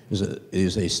Commission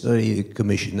is a study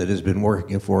commission that has been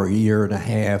working for a year and a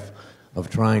half of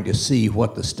trying to see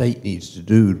what the state needs to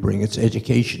do to bring its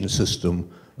education system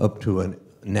up to an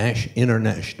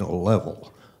international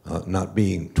level, not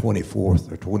being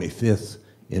 24th or 25th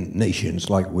in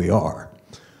nations like we are.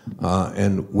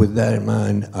 And with that in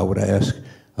mind, I would ask,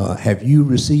 have you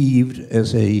received,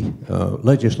 as a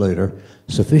legislator,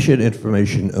 sufficient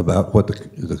information about what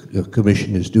the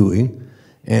commission is doing,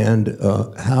 and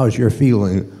how is your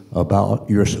feeling about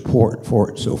your support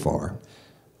for it so far?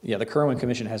 Yeah, the Kerwin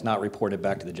Commission has not reported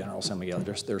back to the General Assembly yet.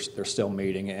 They're still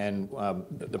meeting, and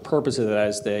the purpose of that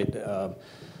is that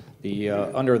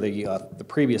under the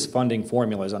previous funding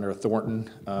formulas under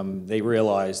Thornton, they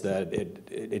realized that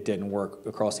it didn't work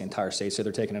across the entire state, so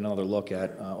they're taking another look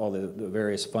at all the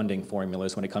various funding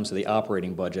formulas when it comes to the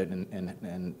operating budget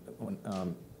and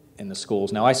in the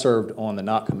schools. Now, I served on the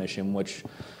NOT Commission, which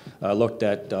looked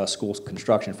at schools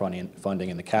construction funding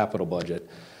in the capital budget.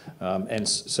 And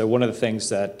so one of the things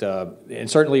that, and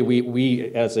certainly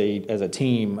we as a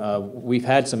team, we've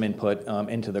had some input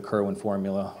into the Kerwin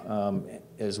formula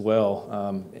as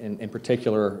well, in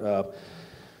particular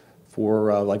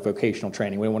for like vocational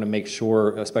training. We want to make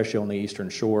sure, especially on the Eastern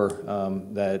Shore,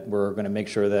 that we're going to make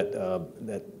sure that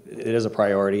that it is a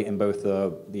priority in both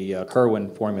the Kerwin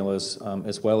formulas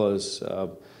as well as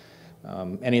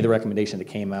any of the recommendation that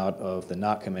came out of the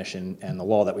NOT Commission and the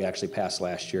law that we actually passed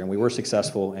last year. And we were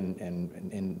successful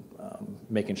in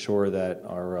making sure that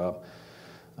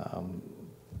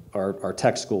our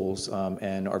tech schools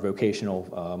and our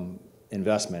vocational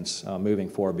investments moving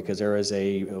forward, because there is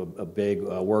a big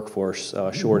workforce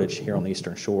shortage here on the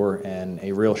Eastern Shore and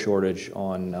a real shortage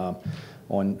on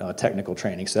technical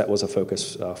training. So that was a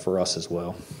focus for us as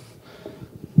well.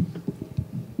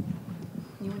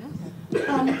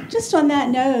 Just on that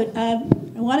note, I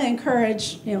want to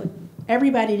encourage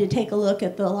everybody to take a look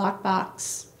at the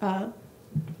lockbox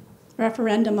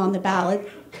referendum on the ballot,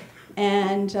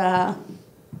 and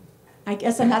I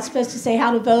guess I'm not supposed to say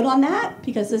how to vote on that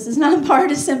because this is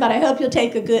nonpartisan, but I hope you'll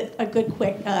take a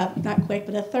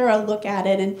thorough look at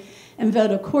it and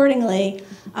vote accordingly.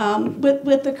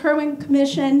 With the Kerwin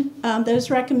Commission, those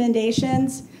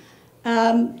recommendations,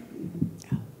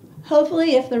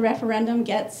 hopefully if the referendum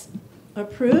gets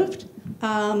approved,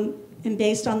 and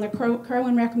based on the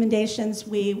Kerwin recommendations,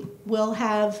 we will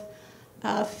have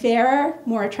fairer,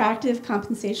 more attractive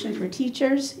compensation for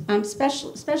teachers. I'm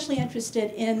especially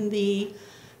interested in the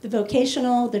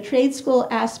vocational, the trade school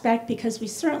aspect, because we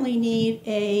certainly need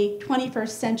a 21st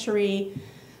century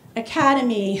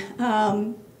academy,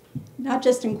 not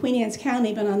just in Queen Anne's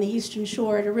County, but on the Eastern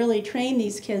Shore, to really train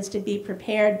these kids to be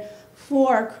prepared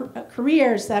for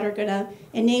careers that are going to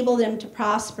enable them to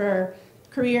prosper,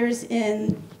 careers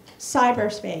in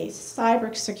cyberspace,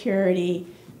 cybersecurity,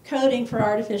 coding for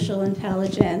artificial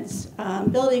intelligence,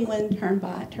 building wind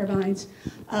turbines.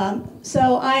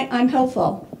 So I'm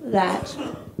hopeful that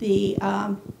the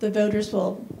voters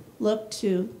will look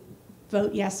to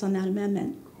vote yes on that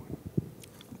amendment.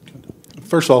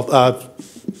 First of all,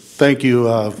 thank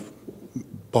you,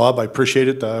 Bob. I appreciate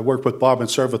it. I worked with Bob and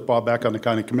served with Bob back on the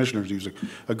county commissioners. He was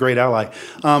a great ally.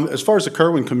 As far as the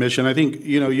Kerwin Commission, I think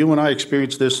you and I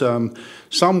experienced this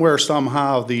somewhere,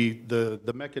 somehow. The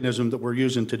mechanism that we're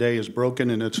using today is broken,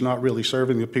 and it's not really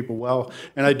serving the people well.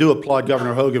 And I do applaud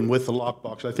Governor Hogan with the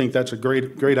lockbox. I think that's a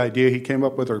great idea he came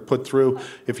up with or put through.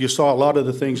 If you saw a lot of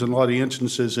the things and a lot of the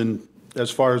instances, in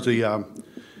as far as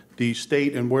the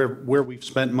state and where we've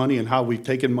spent money and how we've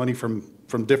taken money from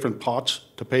different pots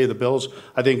to pay the bills,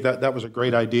 I think that was a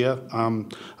great idea. I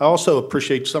also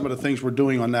appreciate some of the things we're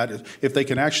doing on that. If they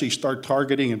can actually start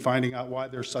targeting and finding out why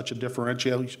there's such a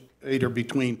differentiator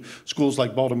between schools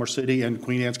like Baltimore City and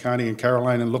Queen Anne's County and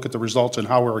Caroline, and look at the results and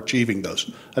how we're achieving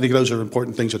those. I think those are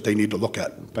important things that they need to look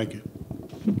at. Thank you.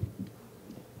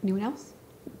 Anyone else?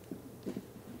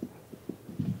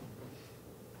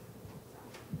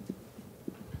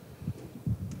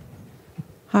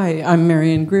 Hi, I'm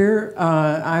Marion Greer.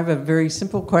 I have a very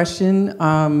simple question.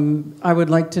 I would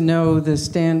like to know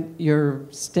your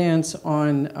stance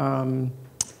on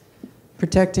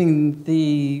protecting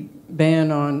the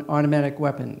ban on automatic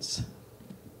weapons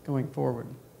going forward.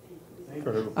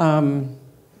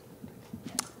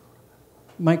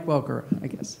 Mike Welker, I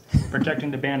guess.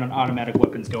 Protecting the ban on automatic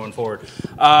weapons going forward.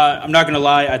 I'm not going to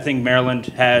lie, I think Maryland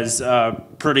has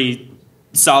pretty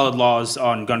solid laws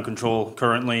on gun control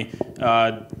currently.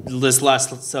 This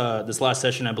last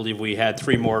session, I believe we had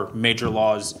 3 more major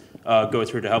laws go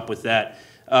through to help with that.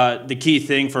 The key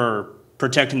thing for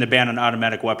protecting the ban on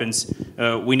automatic weapons,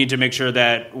 we need to make sure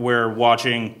that we're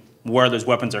watching where those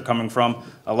weapons are coming from.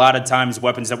 A lot of times,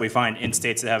 weapons that we find in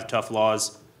states that have tough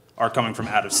laws are coming from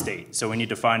out of state. So we need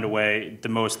to find a way, the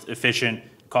most efficient,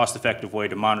 cost-effective way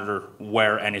to monitor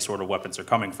where any sort of weapons are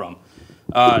coming from.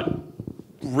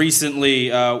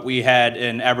 Recently, we had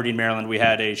in Aberdeen, Maryland, we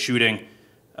had a shooting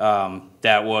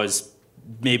that was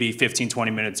maybe 15,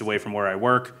 20 minutes away from where I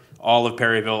work. All of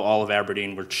Perryville, all of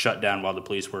Aberdeen were shut down while the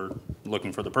police were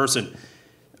looking for the person.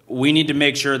 We need to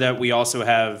make sure that we also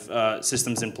have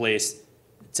systems in place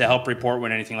to help report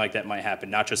when anything like that might happen,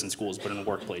 not just in schools, but in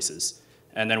workplaces.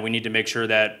 And then we need to make sure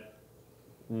that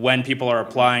when people are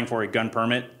applying for a gun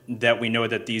permit, that we know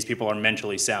that these people are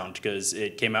mentally sound, because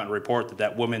it came out in a report that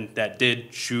that woman that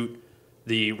did shoot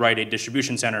the Rite Aid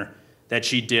distribution center, that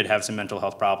she did have some mental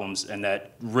health problems, and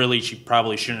that really she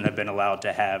probably shouldn't have been allowed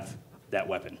to have that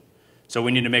weapon. So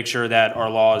we need to make sure that our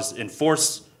laws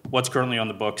enforce what's currently on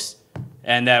the books,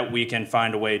 and that we can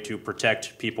find a way to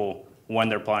protect people when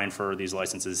they're applying for these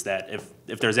licenses, that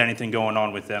if there's anything going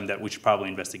on with them, that we should probably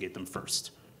investigate them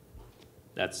first.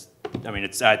 I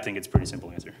think it's a pretty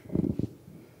simple answer.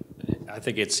 I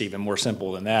think it's even more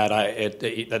simple than that.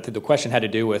 The question had to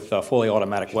do with fully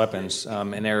automatic weapons,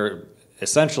 and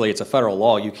essentially it's a federal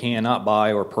law. You cannot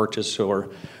buy or purchase or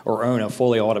own a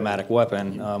fully automatic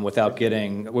weapon without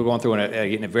we're going through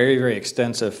a very, very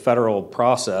extensive federal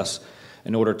process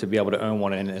in order to be able to own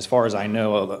one. And as far as I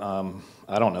know,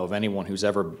 I don't know of anyone who's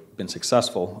ever been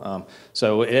successful.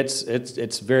 So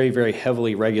it's very, very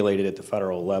heavily regulated at the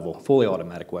federal level, fully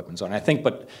automatic weapons. And I think,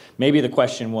 but maybe the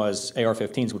question was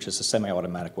AR-15s, which is a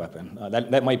semi-automatic weapon.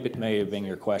 That may have been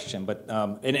your question. But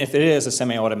and if it is a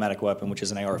semi-automatic weapon, which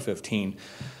is an AR-15,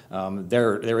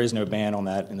 there is no ban on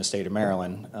that in the state of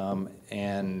Maryland.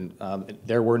 And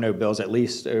there were no bills, at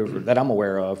least that I'm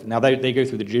aware of. Now, they go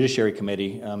through the Judiciary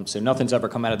Committee, so nothing's ever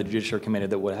come out of the Judiciary Committee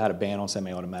that would have had a ban on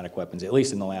semi-automatic weapons, at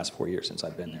least in the last 4 years since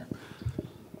I've been there.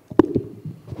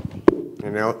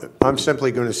 And now, I'm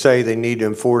simply going to say they need to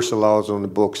enforce the laws on the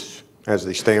books as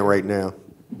they stand right now.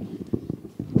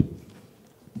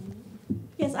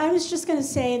 Yes, I was just going to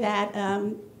say that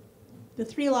the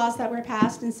 3 laws that were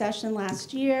passed in session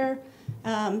last year,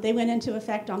 they went into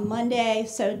effect on Monday,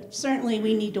 so certainly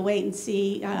we need to wait and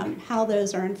see how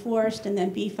those are enforced and then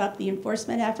beef up the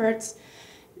enforcement efforts.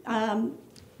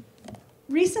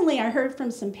 Recently, I heard from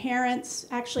some parents,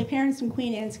 actually parents in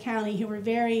Queen Anne's County, who were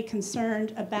very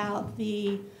concerned about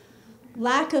the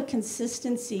lack of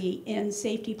consistency in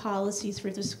safety policies for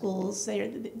the schools.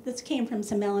 This came from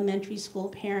some elementary school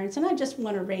parents, and I just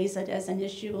want to raise it as an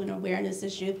issue, an awareness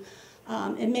issue,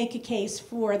 and make a case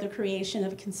for the creation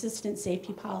of consistent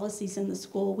safety policies in the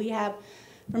school. We have,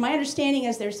 from my understanding,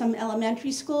 is there's some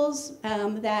elementary schools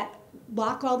that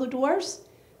lock all the doors.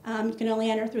 You can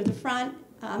only enter through the front.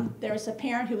 There was a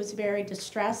parent who was very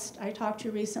distressed I talked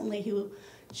to recently who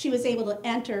she was able to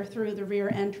enter through the rear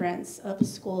entrance of the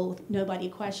school with nobody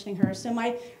questioning her. So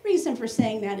my reason for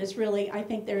saying that is really I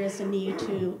think there is a need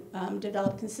to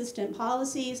develop consistent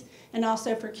policies and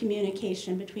also for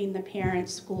communication between the parent,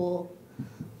 school,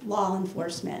 law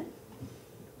enforcement.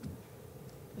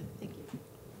 Thank you.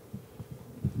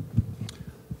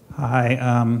 Hi,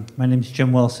 my name is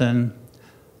Jim Wilson.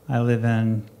 I live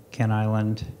in Kent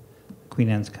Island, Queen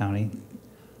Anne's County.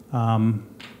 I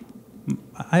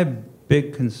have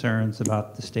big concerns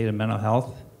about the state of mental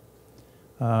health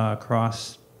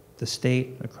across the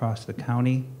state, across the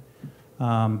county,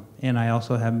 and I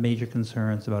also have major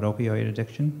concerns about opioid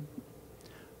addiction.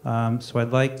 So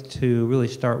I'd like to really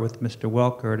start with Mr.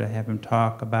 Welker to have him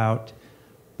talk about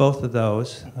both of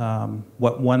those.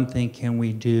 What one thing can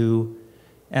we do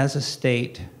as a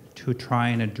state to try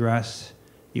and address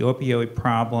the opioid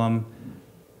problem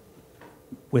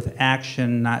with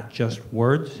action, not just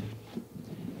words?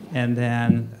 And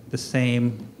then the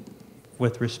same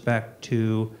with respect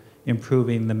to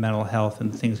improving the mental health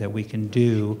and the things that we can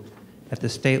do at the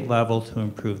state level to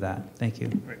improve that. Thank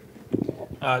you.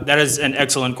 That is an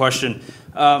excellent question.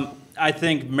 I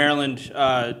think Maryland,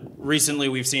 recently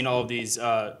we've seen all of these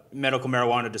medical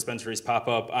marijuana dispensaries pop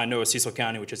up. I know Cecil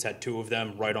County, which has had 2 of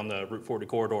them right on the Route 40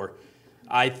 corridor.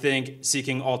 I think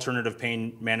seeking alternative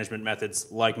pain management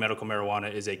methods like medical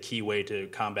marijuana is a key way to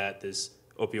combat this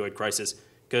opioid crisis,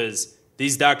 because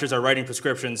these doctors are writing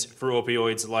prescriptions for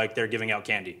opioids like they're giving out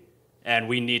candy. And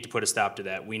we need to put a stop to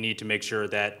that. We need to make sure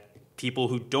that people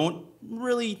who don't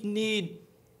really need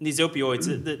these opioids,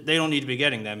 they don't need to be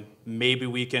getting them. Maybe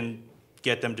we can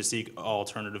get them to seek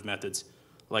alternative methods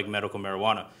like medical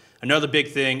marijuana. Another big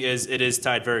thing is it is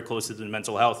tied very closely to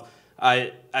mental health.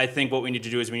 I think what we need to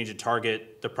do is we need to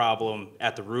target the problem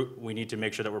at the root. We need to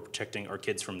make sure that we're protecting our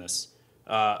kids from this.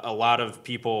 A lot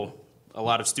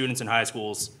of students in high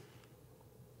schools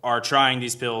are trying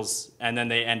these pills and then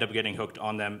they end up getting hooked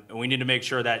on them. And we need to make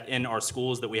sure that in our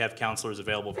schools that we have counselors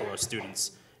available for our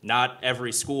students. Not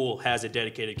every school has a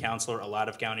dedicated counselor. A lot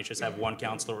of counties just have 1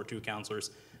 counselor or 2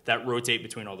 counselors that rotate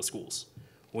between all the schools.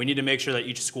 We need to make sure that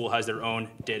each school has their own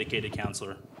dedicated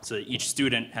counselor so that each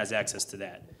student has access to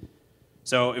that.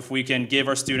 So if we can give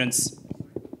our students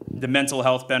the mental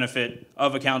health benefit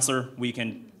of a counselor, we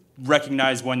can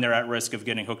recognize when they're at risk of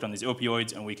getting hooked on these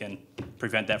opioids, and we can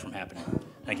prevent that from happening.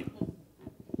 Thank you.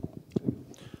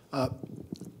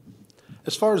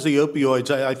 As far as the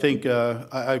opioids, I think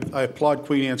I applaud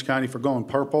Queen Anne's County for going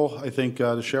purple. I think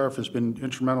the sheriff has been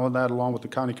instrumental in that, along with the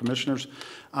county commissioners.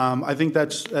 I think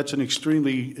that's an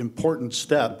extremely important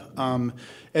step.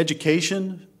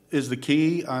 Education is the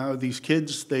key. These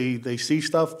kids, they see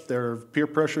stuff. Their peer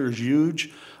pressure is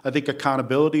huge. I think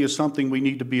accountability is something we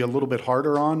need to be a little bit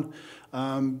harder on.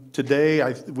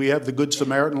 Today, we have the Good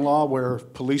Samaritan law where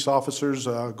police officers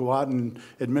go out and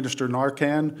administer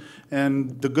Narcan.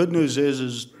 And the good news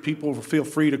is people feel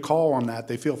free to call on that.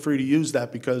 They feel free to use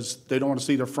that because they don't want to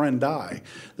see their friend die.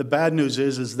 The bad news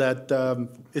is that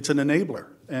it's an enabler.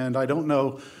 And I don't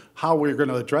know how we're going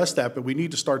to address that, but we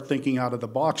need to start thinking out of the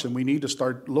box, and we need to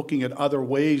start looking at other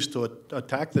ways to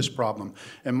attack this problem.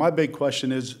 And my big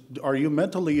question is, are you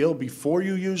mentally ill before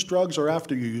you use drugs or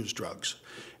after you use drugs?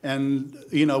 And,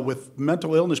 you know, with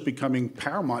mental illness becoming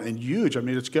paramount and huge, I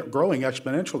mean, it's growing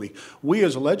exponentially. We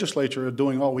as a legislature are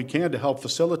doing all we can to help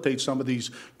facilitate some of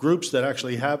these groups that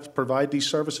actually provide these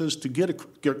services to get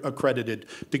accredited,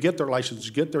 to get their license,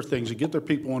 to get their things, to get their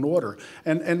people in order.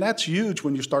 And that's huge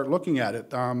when you start looking at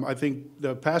it. I think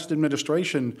the past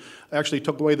administration actually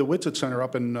took away the Whitsitt Center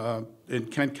up in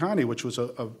Kent County, which was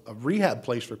a rehab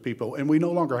place for people, and we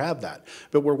no longer have that.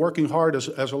 But we're working hard as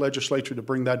a legislature to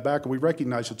bring that back, and we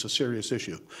recognize it's a serious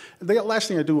issue. The last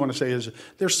thing I do want to say is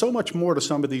there's so much more to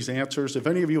some of these answers. If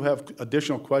any of you have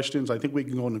additional questions, I think we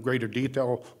can go into greater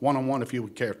detail one-on-one if you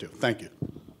would care to. Thank you.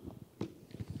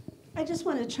 I just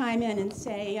want to chime in and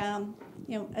say,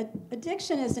 you know,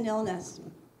 addiction is an illness.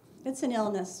 It's an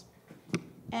illness.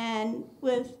 And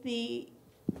with the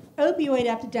opioid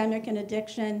epidemic and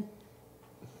addiction,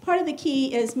 part of the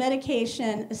key is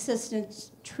medication-assisted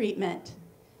treatment.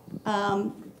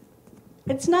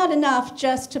 It's not enough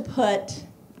just to put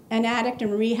an addict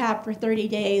in rehab for 30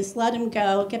 days, let him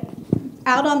go, get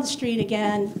out on the street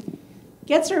again,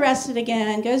 gets arrested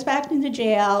again, goes back into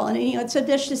jail, and it's a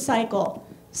vicious cycle.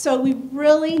 So we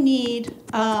really need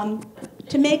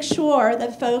to make sure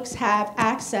that folks have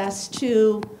access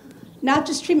to not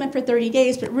just treatment for 30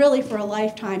 days, but really for a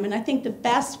lifetime. And I think the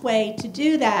best way to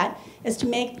do that is to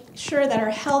make sure that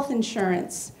our health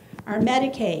insurance, our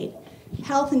Medicaid,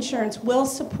 health insurance will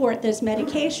support those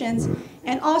medications.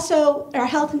 And also, our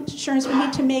health insurance, we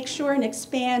need to make sure and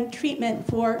expand treatment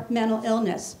for mental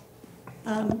illness.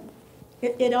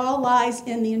 It all lies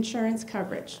in the insurance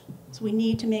coverage. So we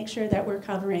need to make sure that we're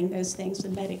covering those things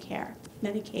with Medicare,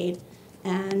 Medicaid,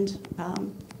 and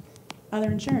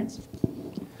other insurance.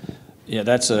 Yeah,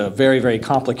 that's a very, very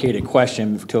complicated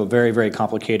question to a very, very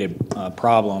complicated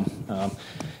problem.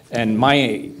 And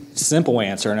my simple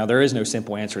answer, now there is no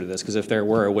simple answer to this, because if there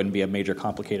were, it wouldn't be a major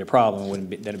complicated problem. It wouldn't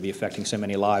be, that'd be affecting so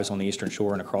many lives on the Eastern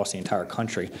Shore and across the entire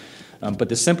country. But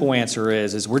the simple answer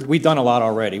is we've done a lot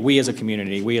already. We as a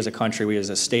community, we as a country, we as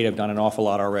a state have done an awful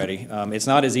lot already. It's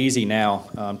not as easy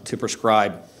now to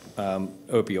prescribe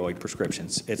opioid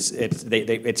prescriptions.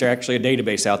 It's actually a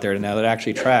database out there now that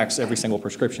actually tracks every single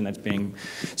prescription that's being.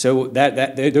 So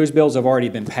those bills have already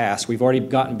been passed. We've already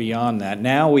gotten beyond that.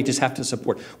 Now we just have to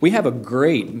support. We have a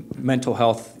great mental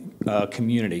health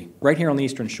community right here on the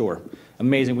Eastern Shore.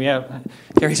 Amazing. We have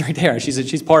Terry's right there.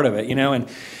 She's part of it, and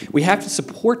we have to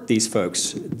support these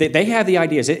folks. They have the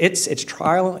ideas. It's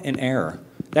trial and error.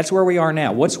 That's where we are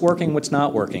now. What's working, what's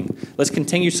not working? Let's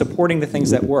continue supporting the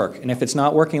things that work. And if it's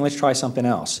not working, let's try something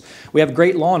else. We have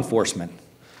great law enforcement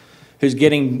who's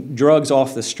getting drugs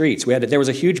off the streets. There was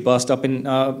a huge bust up in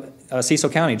Cecil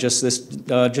County just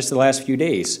the last few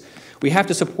days. We have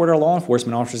to support our law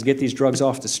enforcement officers to get these drugs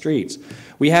off the streets.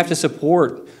 We have to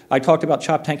support, I talked about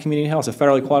Chop Tank Community Health, a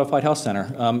federally qualified health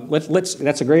center.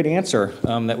 That's a great answer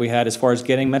that we had as far as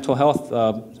getting mental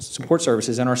health support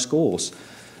services in our schools.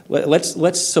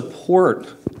 Let's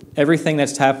support everything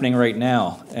that's happening right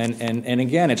now. And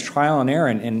again, it's trial and error,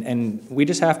 and we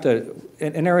just have to,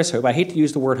 and there is hope. I hate to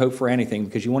use the word hope for anything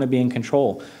because you want to be in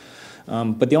control.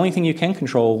 But the only thing you can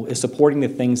control is supporting the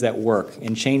things that work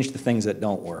and change the things that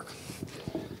don't work.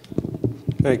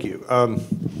 Thank you.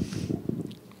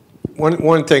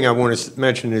 One thing I want to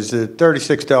mention is the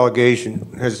 36th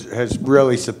delegation has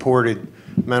really supported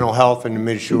mental health in the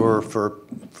Mid-Shore for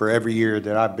every year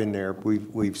that I've been there.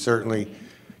 We've certainly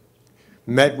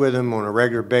met with them on a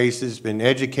regular basis, been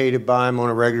educated by them on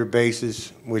a regular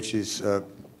basis, which is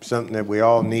something that we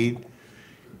all need,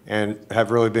 and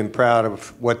have really been proud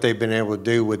of what they've been able to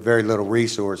do with very little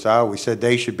resource. I always said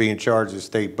they should be in charge of the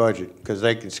state budget because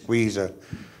they can squeeze a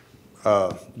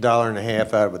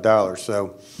 $1.50 out of a dollar.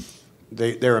 So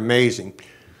they're amazing.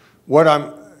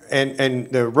 And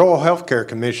the Rural Health Care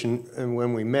Commission, and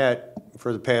when we met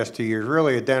for the past 2 years,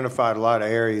 really identified a lot of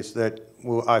areas that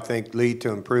will, I think, lead to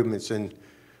improvements in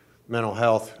mental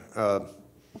health,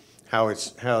 how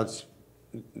it's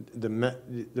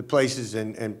the places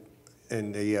and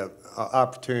the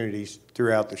opportunities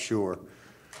throughout the shore.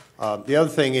 The other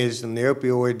thing is, in the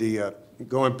opioid, the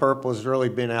Going Purple has really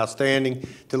been outstanding.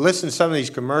 To listen to some of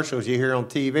these commercials you hear on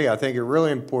TV, I think are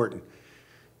really important.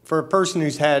 For a person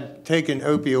who's taken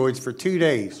opioids for 2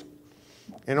 days,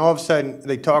 and all of a sudden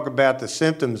they talk about the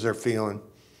symptoms they're feeling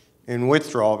and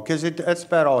withdrawal, because that's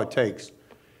about all it takes.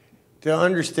 To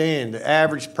understand the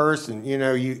average person,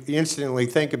 you instantly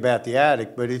think about the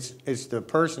addict, but it's the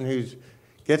person who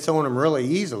gets on them really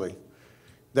easily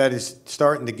that is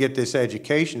starting to get this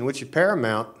education, which is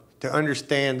paramount to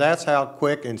understand that's how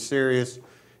quick and serious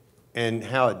and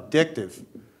how addictive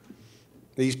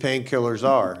these painkillers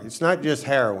are. It's not just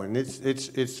heroin.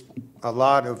 It's a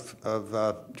lot of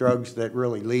drugs that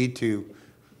really lead to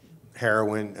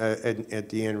heroin at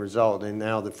the end result, and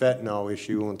now the fentanyl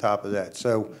issue on top of that.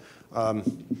 So I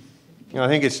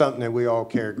think it's something that we all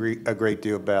care a great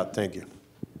deal about. Thank you.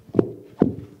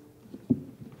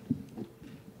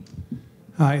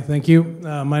 Hi, thank you.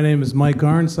 My name is Mike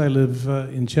Arns. I live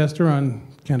in Chester on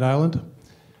Kent Island.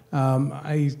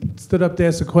 I stood up to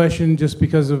ask a question just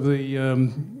because of the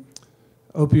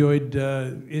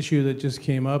opioid issue that just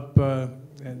came up.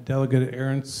 And Delegate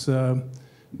Ahrens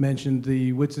mentioned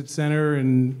the Whitsett Center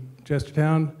in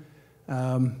Chestertown.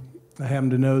 I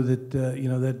happen to know that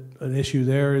that an issue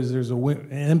there is there's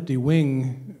an empty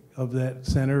wing of that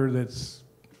center that's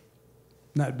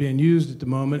not being used at the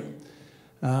moment.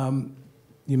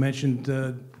 You mentioned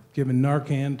giving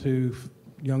Narcan to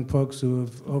young folks who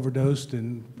have overdosed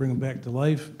and bring them back to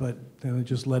life, but they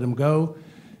just let them go.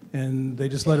 And they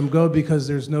just let them go because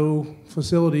there's no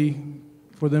facility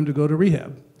for them to go to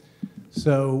rehab.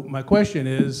 So my question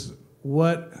is,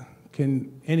 what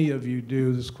can any of you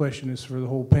do? This question is for the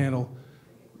whole panel.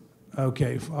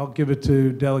 Okay, I'll give it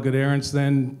to Delegate Ahrens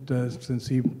then, since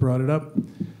he brought it up.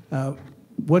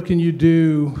 What can you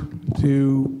do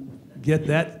to get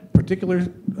that particular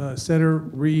center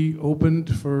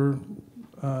reopened for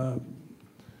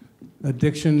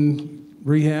addiction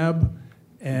rehab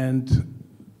and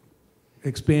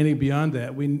expanding beyond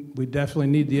that? We definitely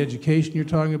need the education you're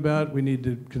talking about. We need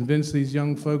to convince these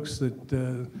young folks that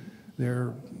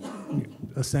they're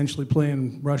essentially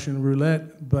playing Russian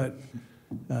roulette, but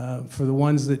for the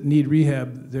ones that need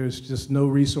rehab, there's just no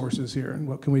resources here. And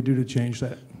what can we do to change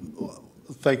that?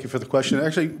 Thank you for the question.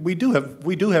 Actually, we do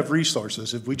have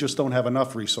resources. If we just don't have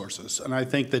enough resources, and I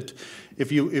think that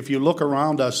if you look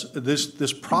around us,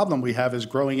 this problem we have is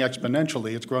growing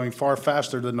exponentially. It's growing far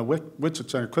faster than the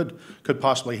Whitsitt Center could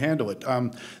possibly handle it.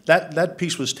 That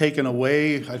piece was taken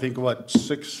away, I think, what,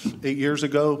 8 years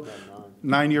ago.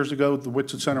 9 years ago, the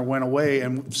Whitsitt Center went away,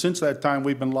 and since that time,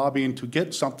 we've been lobbying to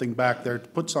get something back there, to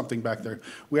put something back there.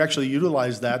 We actually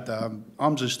utilize that.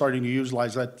 UMS is starting to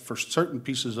utilize that for certain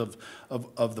pieces of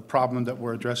the problem that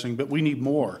we're addressing, but we need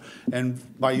more. And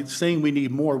by saying we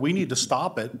need to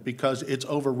stop it because it's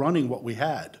overrunning what we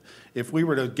had. If we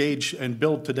were to gauge and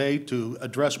build today to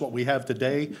address what we have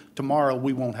today, tomorrow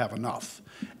we won't have enough.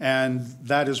 And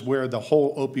that is where the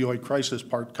whole opioid crisis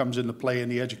part comes into play in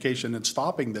the education and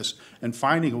stopping this and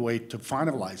finding a way to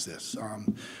finalize this.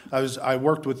 I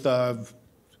worked with Anne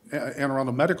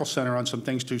Arundel Medical Center on some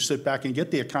things to sit back and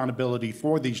get the accountability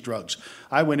for these drugs.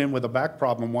 I went in with a back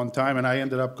problem one time, and I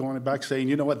ended up going back saying,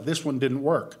 you know what, this one didn't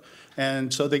work.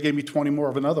 And so they gave me 20 more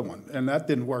of another one, and that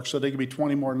didn't work, so they gave me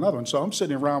 20 more of another one. So I'm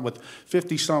sitting around with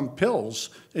 50-some pills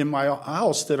in my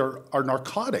house that are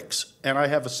narcotics, and I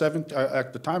have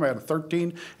at the time I had a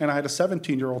 13 and I had a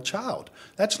 17-year-old child.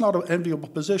 That's not an enviable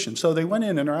position. So they went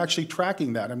in and are actually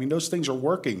tracking that. I mean, those things are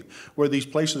working, where these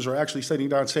places are actually sitting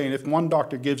down saying, if one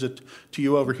doctor gives it to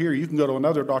you over here, you can go to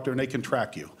another doctor and they can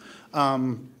track you.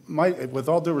 With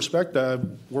all due respect,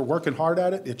 we're working hard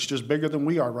at it. It's just bigger than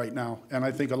we are right now, and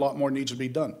I think a lot more needs to be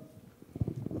done.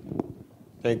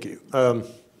 Thank you.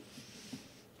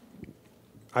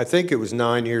 I think it was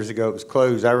 9 years ago it was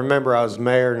closed. I remember I was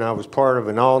mayor and I was part of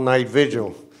an all-night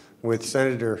vigil with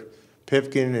Senator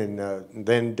Pipkin and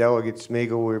then Delegate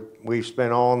Smeagol. We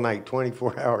spent all night,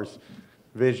 24 hours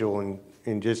vigil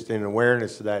and just in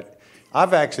awareness of that.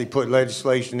 I've actually put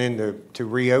legislation in to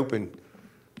reopen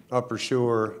Upper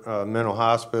Shore Mental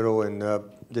Hospital and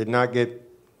did not get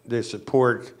the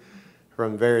support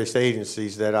from various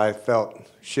agencies that I felt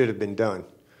should have been done.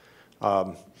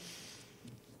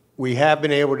 We have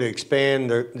been able to expand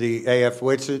the AF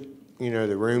Whitsitt,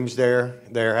 the rooms there.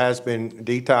 There has been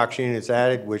detox units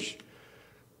added, which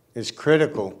is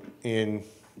critical in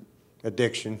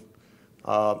addiction.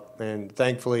 And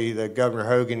thankfully, the Governor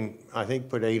Hogan, I think,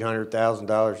 put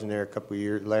 $800,000 in there a couple of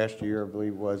years, last year, I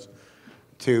believe it was,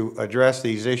 to address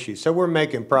these issues. So we're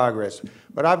making progress.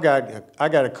 But I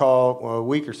got a call a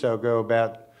week or so ago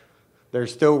about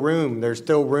there's still room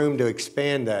to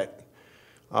expand that.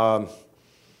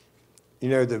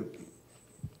 The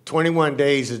 21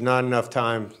 days is not enough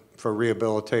time for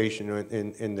rehabilitation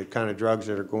in the kind of drugs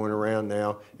that are going around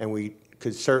now, and we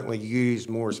could certainly use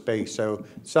more space. So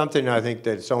something I think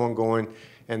that's ongoing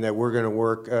and that we're going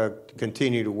to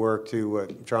continue to work to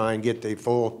try and get the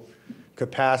full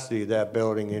capacity of that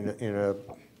building in an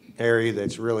area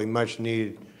that's really much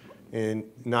needed in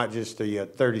not just the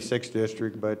 36th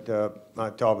district, but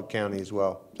Talbot County as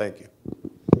well. Thank you.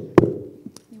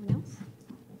 Anyone else?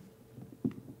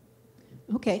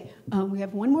 Okay, we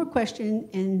have one more question,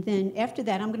 and then after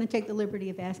that, I'm going to take the liberty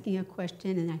of asking a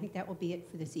question, and I think that will be it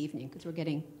for this evening because we're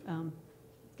getting a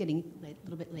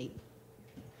little bit late.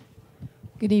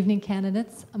 Good evening,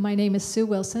 candidates. My name is Sue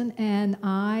Wilson, and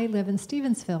I live in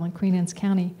Stevensville in Queen Anne's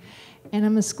County. And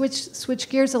I'm going to switch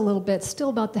gears a little bit, still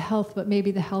about the health, but maybe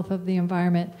the health of the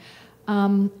environment.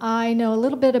 I know a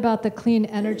little bit about the Clean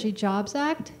Energy Jobs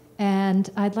Act, and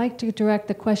I'd like to direct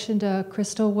the question to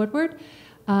Crystal Woodward.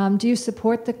 Do you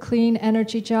support the Clean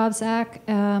Energy Jobs Act?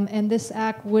 And this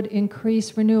act would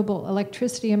increase renewable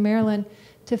electricity in Maryland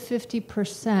to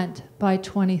 50% by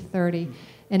 2030.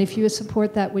 And if you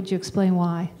support that, would you explain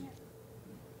why?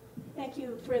 Thank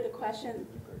you for the question.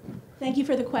 Thank you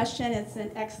for the question. It's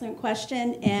an excellent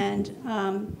question. And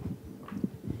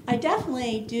I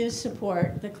definitely do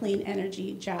support the Clean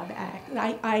Energy Job Act.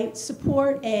 I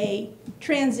support a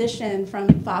transition from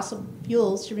fossil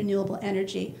fuels to renewable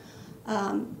energy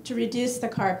to reduce the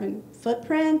carbon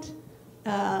footprint,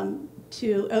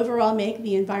 to overall make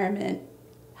the environment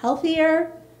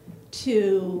healthier,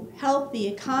 to help the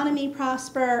economy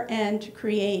prosper, and to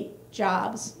create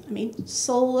jobs. I mean,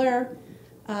 solar,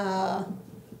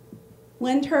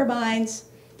 wind turbines,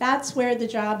 that's where the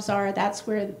jobs are, that's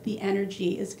where the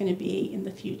energy is going to be in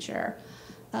the future.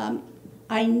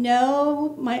 I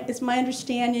know, it's my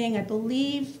understanding, I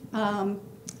believe, I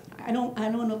don't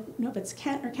know if it's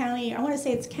Kent or County, I want to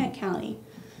say it's Kent County,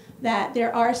 that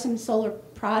there are some solar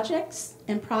projects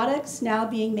and products now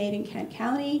being made in Kent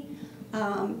County.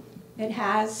 It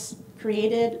has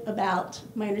created about,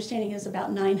 my understanding is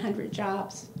about 900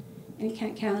 jobs in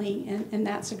Kent County, and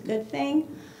that's a good thing.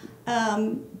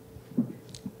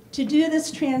 To do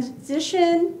this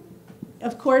transition,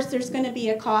 of course, there's going to be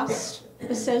a cost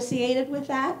associated with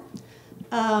that.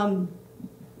 From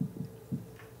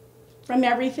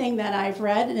everything that I've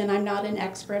read, and I'm not an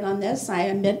expert on this, I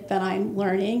admit that I'm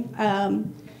learning.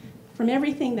 From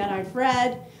everything that I've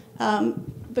read,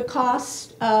 the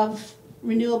cost of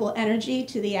renewable energy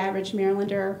to the average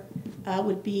Marylander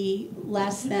would be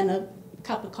less than a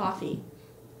cup of coffee.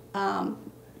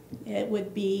 It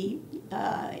would be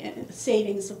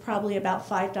savings of probably about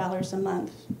 $5 a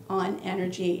month on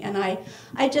energy. And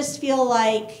I just feel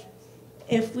like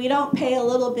if we don't pay a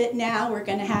little bit now, we're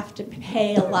going to have to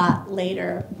pay a lot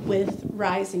later with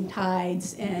rising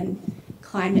tides and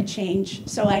climate change.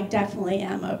 So I definitely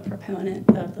am a proponent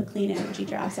of the Clean Energy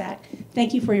Jobs Act.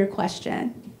 Thank you for your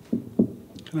question.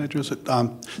 Can I address it?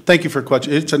 Thank you for your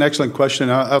question. It's an excellent question.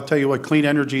 I'll tell you what, clean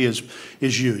energy is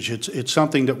huge. It's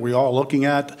something that we're all looking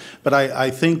at, but I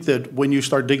think that when you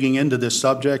start digging into this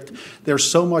subject, there's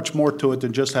so much more to it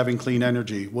than just having clean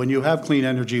energy. When you have clean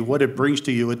energy, what it brings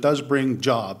to you, it does bring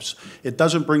jobs. It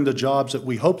doesn't bring the jobs that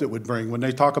we hoped it would bring. When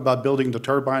they talk about building the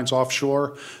turbines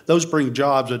offshore, those bring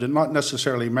jobs that are not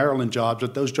necessarily Maryland jobs,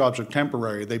 but those jobs are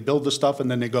temporary. They build the stuff and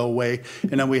then they go away,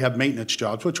 and then we have maintenance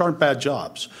jobs, which aren't bad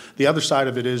jobs. The other side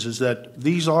of it is that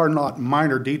these are not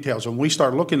minor details. When we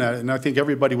start looking at it, and I think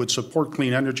everybody would support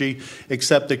clean energy,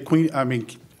 except that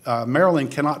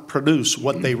Maryland cannot produce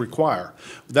what they require.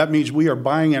 That means we are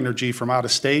buying energy from out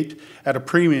of state at a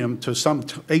premium to some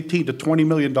 $18 to $20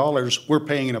 million. We're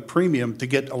paying in a premium to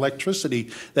get electricity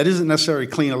that isn't necessarily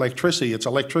clean electricity. It's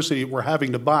electricity we're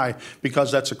having to buy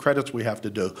because that's the credits we have to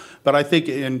do. But I think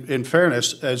in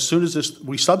fairness, as soon as this,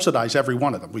 we subsidize every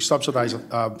one of them. We subsidize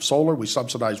solar, we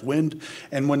subsidize wind,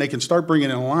 and when they can start bringing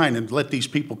it in line and let these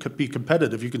people be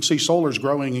competitive, you can see solar's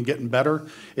growing and getting better.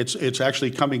 It's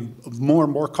actually coming more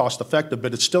and more cost effective,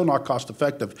 but it's still not cost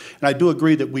effective. And I do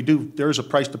agree that there is a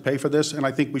price to pay for this, and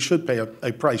I think we should pay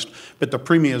a price, but the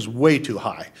premium is way too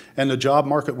high. And the job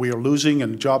market we are losing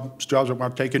and jobs that we're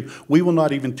taking, we will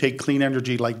not even take clean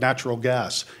energy like natural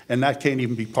gas, and that can't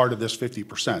even be part of this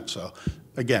 50%. So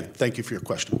again, thank you for your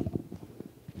question.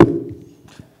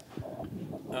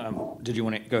 Did you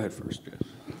want to go ahead first?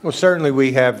 Well, certainly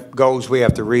we have goals we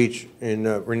have to reach in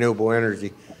renewable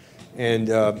energy, and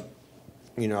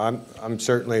you know, I'm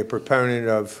certainly a proponent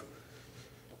of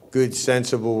good,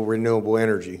 sensible, renewable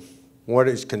energy. What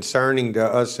is concerning to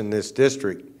us in this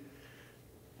district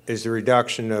is the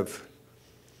reduction of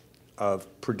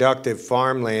productive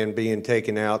farmland being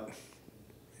taken out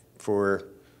for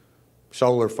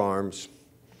solar farms,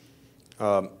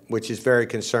 which is very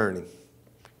concerning.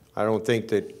 I don't think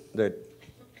that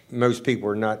most people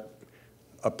are not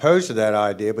opposed to that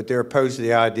idea, but they're opposed to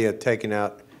the idea of taking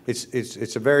out.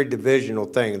 It's a very divisional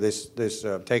thing. This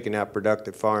taking out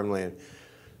productive farmland.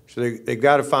 So they've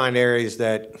got to find areas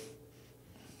that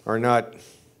are not,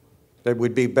 that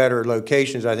would be better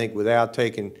locations, I think, without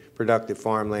taking productive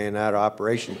farmland out of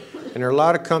operation. And there are a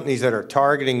lot of companies that are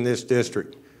targeting this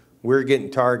district. We're getting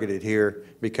targeted here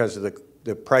because of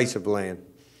the price of land.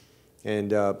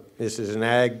 And this is an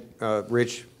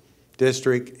ag-rich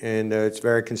district, and it's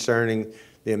very concerning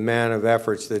the amount of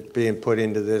efforts that being put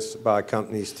into this by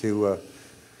companies to,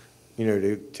 you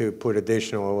know, to put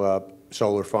additional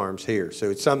solar farms here. So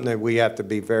it's something that we have to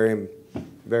be very,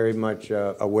 very much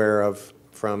aware of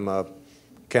from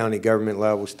county government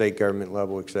level, state government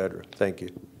level, et cetera. Thank you.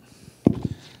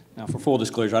 Now, for full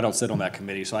disclosure, I don't sit on that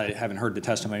committee, so I haven't heard the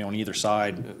testimony on either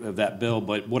side of that bill.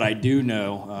 But what I do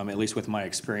know, at least with my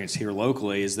experience here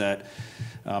locally, is that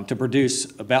to produce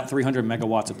about 300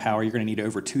 megawatts of power, you're going to need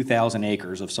over 2,000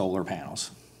 acres of solar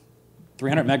panels.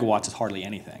 300 megawatts is hardly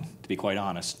anything, to be quite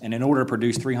honest. And in order to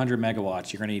produce 300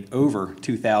 megawatts, you're going to need over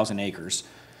 2,000 acres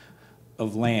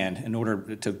of land in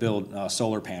order to build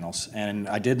solar panels. And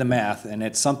I did the math, and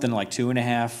it's something like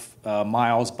 2.5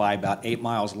 miles by about 8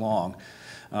 miles long.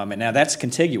 And now that's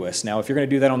contiguous. Now, if you're going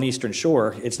to do that on the Eastern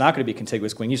Shore, it's not going to be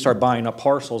contiguous. When you start buying up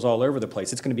parcels all over the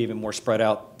place, it's going to be even more spread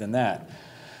out than that.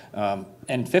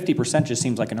 And 50% just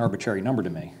seems like an arbitrary number to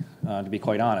me, to be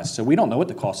quite honest. So we don't know what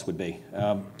the cost would be,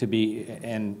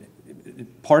 and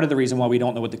part of the reason why we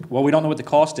don't know what the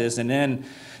cost is, and then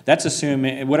that's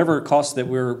assuming whatever cost that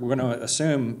we're going to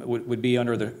assume would be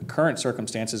under the current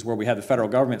circumstances where we have the federal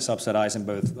government subsidizing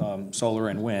both solar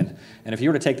and wind. And if you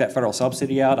were to take that federal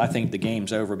subsidy out, I think the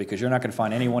game's over, because you're not going to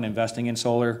find anyone investing in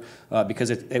solar because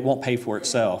it won't pay for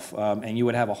itself, and you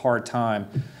would have a hard time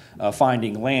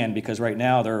finding land, because right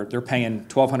now they're paying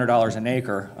 $1,200 an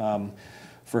acre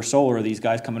for solar, these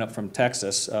guys coming up from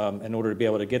Texas, in order to be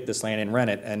able to get this land and rent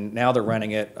it. And now they're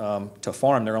renting it to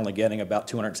farm. They're only getting about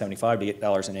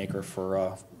 $275 an acre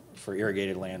for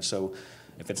irrigated land. So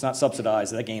if it's not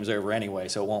subsidized, that game's over anyway,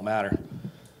 so it won't matter.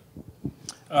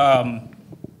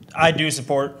 I do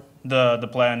support the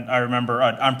plan. I remember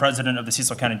I'm president of the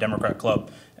Cecil County Democrat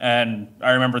Club, and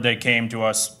I remember they came to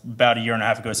us about a year and a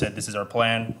half ago and said, this is our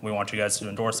plan. We want you guys to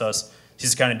endorse us.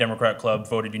 Cecil County Democrat Club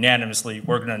voted unanimously,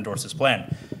 we're going to endorse this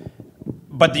plan.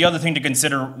 But the other thing to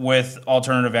consider with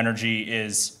alternative energy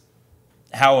is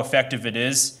how effective it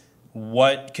is.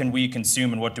 What can we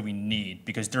consume and what do we need?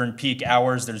 Because during peak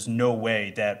hours, there's no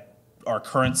way that our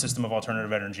current system of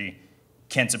alternative energy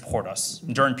can support us.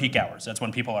 During peak hours, that's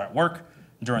when people are at work,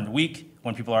 during the week,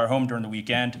 when people are at home during the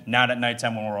weekend, not at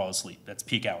nighttime when we're all asleep. That's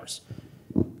peak hours.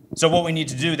 So what we need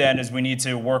to do then is we need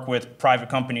to work with private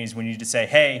companies. We need to say,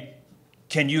 hey,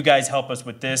 can you guys help us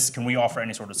with this? Can we offer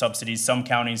any sort of subsidies? Some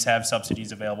counties have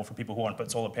subsidies available for people who want to put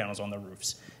solar panels on their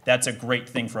roofs. That's a great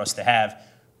thing for us to have.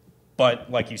 But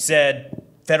like you said,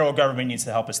 federal government needs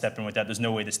to help us step in with that. There's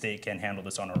no way the state can handle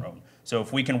this on our own. So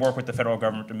if we can work with the federal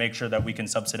government to make sure that we can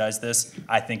subsidize this,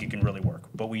 I think it can really work.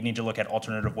 But we need to look at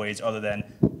alternative ways other than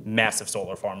massive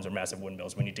solar farms or massive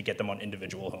windmills. We need to get them on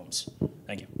individual homes.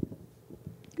 Thank you.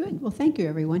 Good. Well, thank you,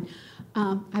 everyone.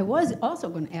 I was also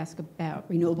going to ask about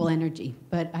renewable energy,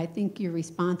 but I think your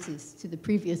responses to the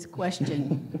previous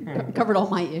question covered all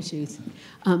my issues.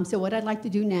 So what I'd like to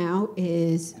do now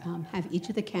is have each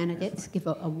of the candidates give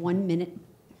a 1-minute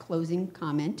closing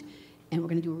comment, and we're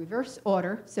going to do a reverse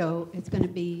order. So it's going to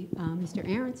be Mr.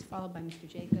 Ahrens, followed by Mr.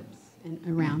 Jacobs, and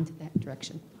around that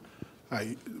direction.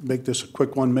 I make this a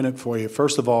quick 1 minute for you.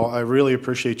 First of all, I really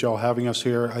appreciate y'all having us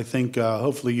here. I think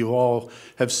hopefully you all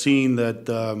have seen that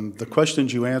the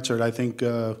questions you answered, I think,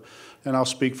 and I'll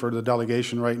speak for the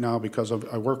delegation right now because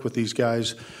I work with these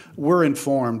guys, we're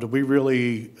informed. We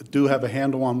really do have a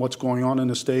handle on what's going on in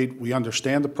the state. We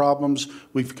understand the problems.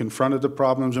 We've confronted the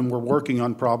problems, and we're working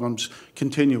on problems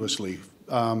continuously.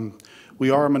 We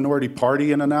are a minority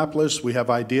party in Annapolis. We have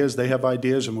ideas, they have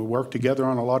ideas, and we work together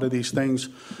on a lot of these things.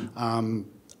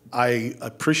 I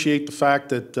appreciate the fact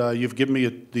that you've given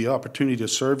me the opportunity to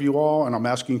serve you all, and I'm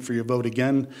asking for your vote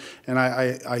again. And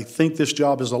I think this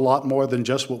job is a lot more than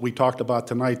just what we talked about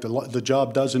tonight. The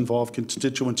job does involve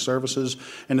constituent services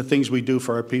and the things we do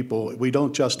for our people. We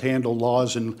don't just handle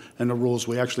laws and the rules.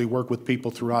 We actually work with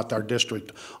people throughout our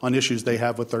district on issues they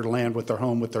have with their land, with their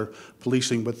home, with their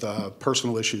policing, with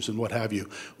personal issues and what have you.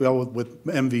 We all with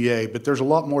MVA, but there's a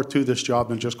lot more to this job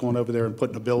than just going over there and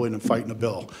putting a bill in and fighting a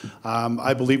bill.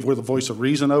 I believe we're the voice of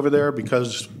reason over there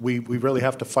because we really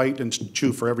have to fight and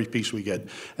chew for every piece we get.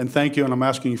 And thank you, and I'm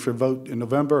asking you for a vote in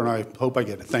November, and I hope I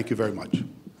get it. Thank you very much.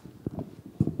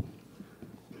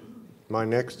 Am I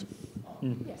next?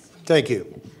 Yes. Thank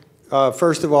you.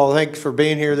 First of all, thanks for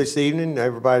being here this evening.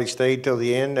 Everybody stayed till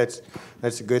the end.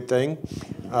 That's a good thing.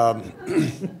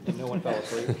 And no one fell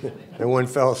asleep. No one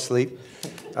fell asleep.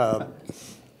 I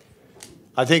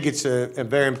think it's a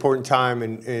very important time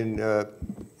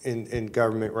in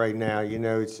government right now. You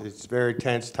know, it's a very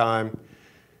tense time.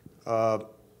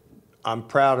 I'm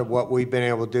proud of what we've been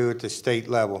able to do at the state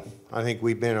level. I think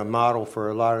we've been a model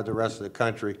for a lot of the rest of the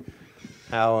country,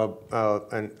 how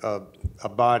a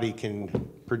body can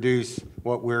produce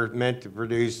what we're meant to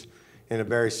produce in a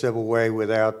very civil way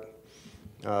without,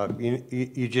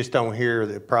 you just don't hear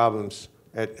the problems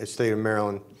at the state of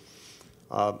Maryland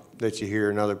that you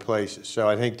hear in other places. So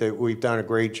I think that we've done a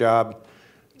great job.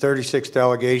 36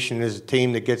 delegation is a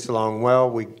team that gets along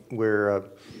well.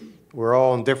 We're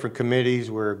all in different committees.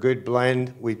 We're a good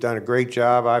blend. We've done a great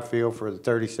job, I feel, for the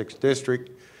 36th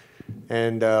district,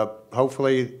 and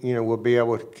hopefully, you know, we'll be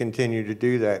able to continue to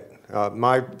do that.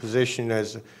 My position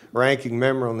as ranking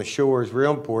member on the shore is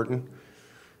real important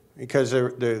because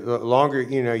the longer,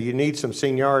 you know, you need some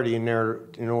seniority in there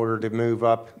in order to move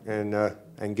up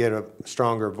and get a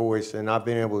stronger voice, and I've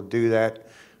been able to do that.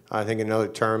 I think another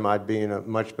term I'd be in a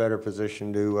much better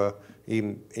position to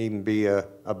even be a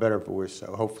better voice.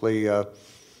 So hopefully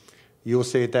you'll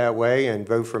see it that way and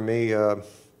vote for me.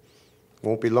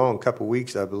 Won't be long, a couple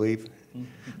weeks, I believe.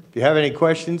 If you have any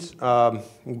questions, we'll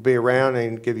be around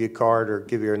and give you a card or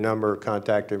give you a number or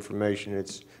contact information.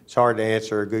 It's hard to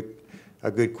answer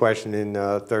a good question in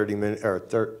 30 minutes,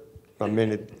 or a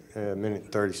minute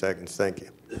and 30 seconds. Thank you.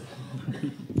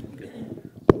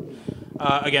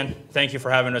 Again, thank you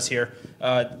for having us here.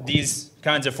 These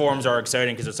kinds of forums are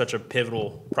exciting because it's such a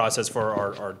pivotal process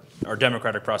for our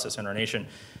democratic process in our nation.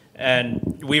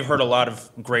 And we've heard a lot of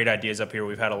great ideas up here.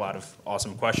 We've had a lot of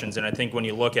awesome questions. And I think when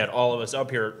you look at all of us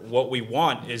up here, what we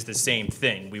want is the same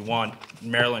thing. We want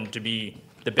Maryland to be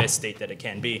the best state that it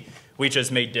can be. We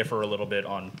just may differ a little bit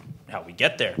on how we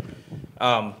get there.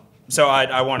 So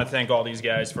I want to thank all these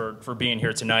guys for being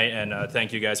here tonight, and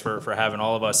thank you guys for having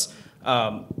all of us.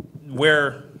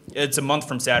 It's a month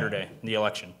from Saturday, the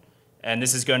election. And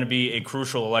this is going to be a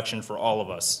crucial election for all of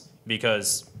us,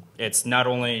 because it's not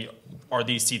only are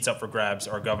these seats up for grabs,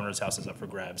 our governor's house is up for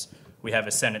grabs. We have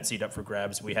a Senate seat up for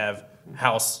grabs. We have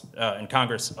House and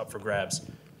Congress up for grabs.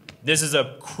 This is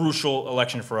a crucial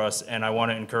election for us, and I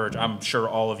want to encourage, I'm sure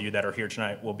all of you that are here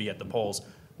tonight will be at the polls,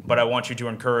 but I want you to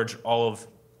encourage all of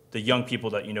the young people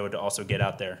that you know to also get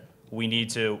out there. We need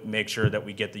to make sure that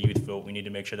we get the youth vote. We need to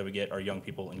make sure that we get our young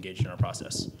people engaged in our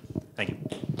process. Thank you.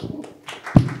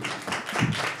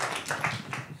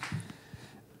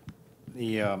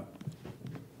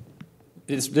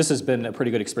 This has been a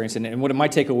pretty good experience, and what my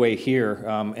takeaway here,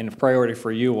 and a priority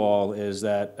for you all, is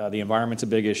that the environment's a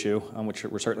big issue, on which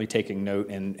we're certainly taking note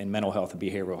in mental health and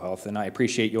behavioral health, and I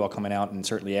appreciate you all coming out and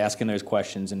certainly asking those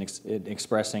questions and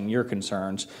expressing your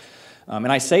concerns. And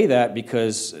I say that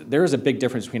because there is a big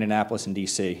difference between Annapolis and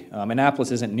D.C.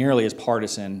 Annapolis isn't nearly as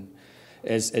partisan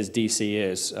as D.C.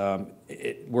 is.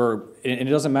 It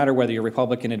doesn't matter whether you're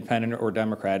Republican, Independent, or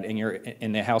Democrat, and you're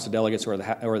in the House of Delegates or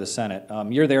the Senate.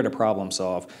 You're there to problem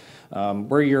solve.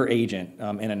 We're your agent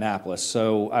in Annapolis.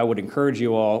 So I would encourage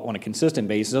you all on a consistent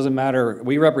basis. It doesn't matter.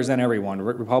 We represent everyone,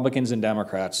 Republicans and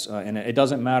Democrats, and it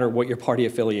doesn't matter what your party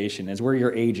affiliation is. We're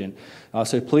your agent.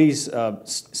 So please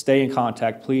stay in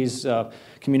contact. Please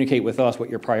communicate with us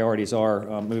what your priorities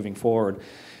are moving forward.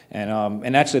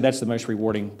 And actually, that's the most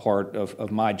rewarding part of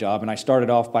my job. And I started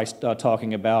off by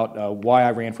talking about why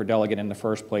I ran for delegate in the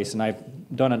first place. And I've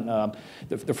done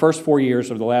the first 4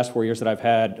 years, or the last 4 years that I've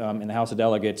had in the House of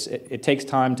Delegates, it takes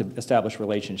time to establish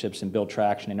relationships and build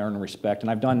traction and earn respect.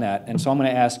 And I've done that. And so I'm going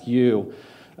to ask you,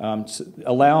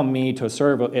 allow me to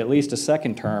serve at least a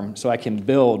second term so I can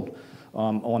build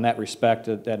on that respect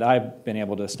that I've been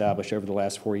able to establish over the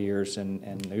last 4 years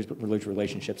and those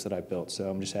relationships that I've built. So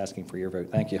I'm just asking for your vote.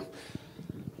 Thank you.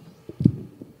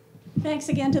 Thanks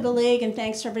again to the League, and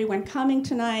thanks to everyone coming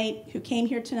tonight, who came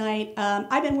here tonight.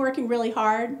 I've been working really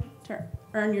hard to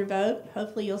earn your vote.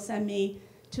 Hopefully you'll send me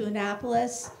to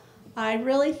Annapolis. I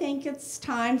really think it's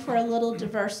time for a little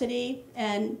diversity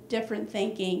and different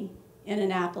thinking in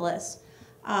Annapolis.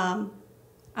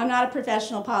 I'm not a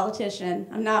professional politician.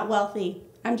 I'm not wealthy.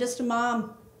 I'm just a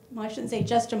mom. Well, I shouldn't say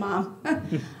just a mom.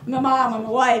 I'm a mom, I'm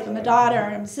a wife, I'm a daughter,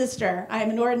 I'm a sister. I'm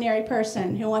an ordinary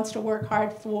person who wants to work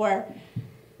hard for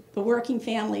the working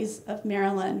families of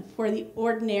Maryland, for the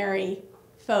ordinary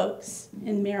folks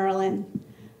in Maryland.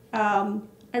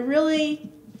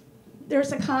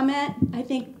 There's a comment, I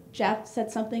think Jeff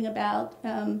said something about,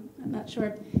 I'm not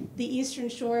sure, the Eastern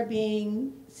Shore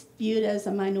being viewed as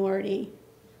a minority.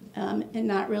 And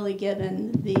not really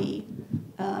given the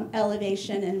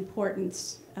elevation and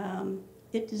importance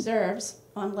it deserves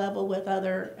on level with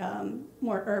other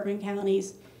more urban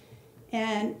counties.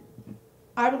 And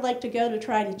I would like to go to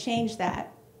try to change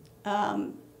that.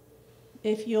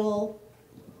 If you'll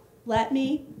let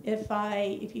me,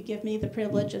 if you give me the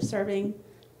privilege of serving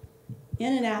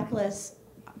in Annapolis,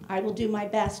 I will do my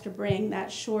best to bring that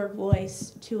shore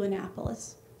voice to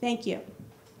Annapolis. Thank you.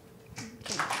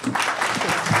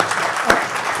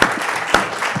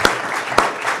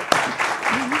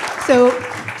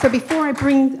 So before I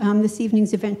bring this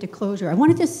evening's event to closure, I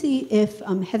wanted to see if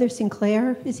Heather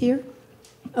Sinclair is here.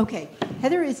 Okay,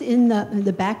 Heather is in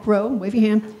the back row. Wave your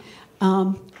hand.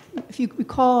 If you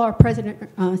recall, our president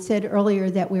said earlier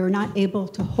that we were not able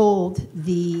to hold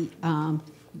the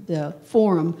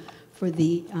forum for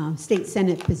the state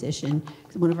senate position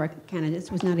because one of our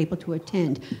candidates was not able to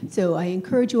attend. So I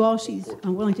encourage you all. She's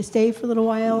willing to stay for a little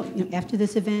while after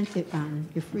this event.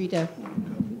 You're free to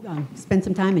spend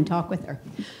some time and talk with her.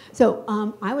 So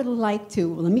I would like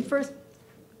to, let me first,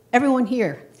 everyone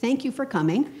here, thank you for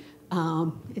coming.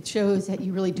 It shows that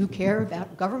you really do care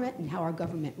about government and how our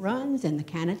government runs and the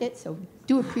candidates. So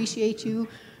do appreciate you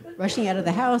rushing out of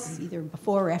the house either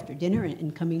before or after dinner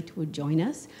and coming to join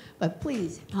us. But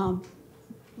please,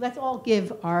 let's all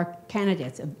give our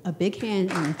candidates a big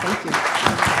hand and thank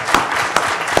you.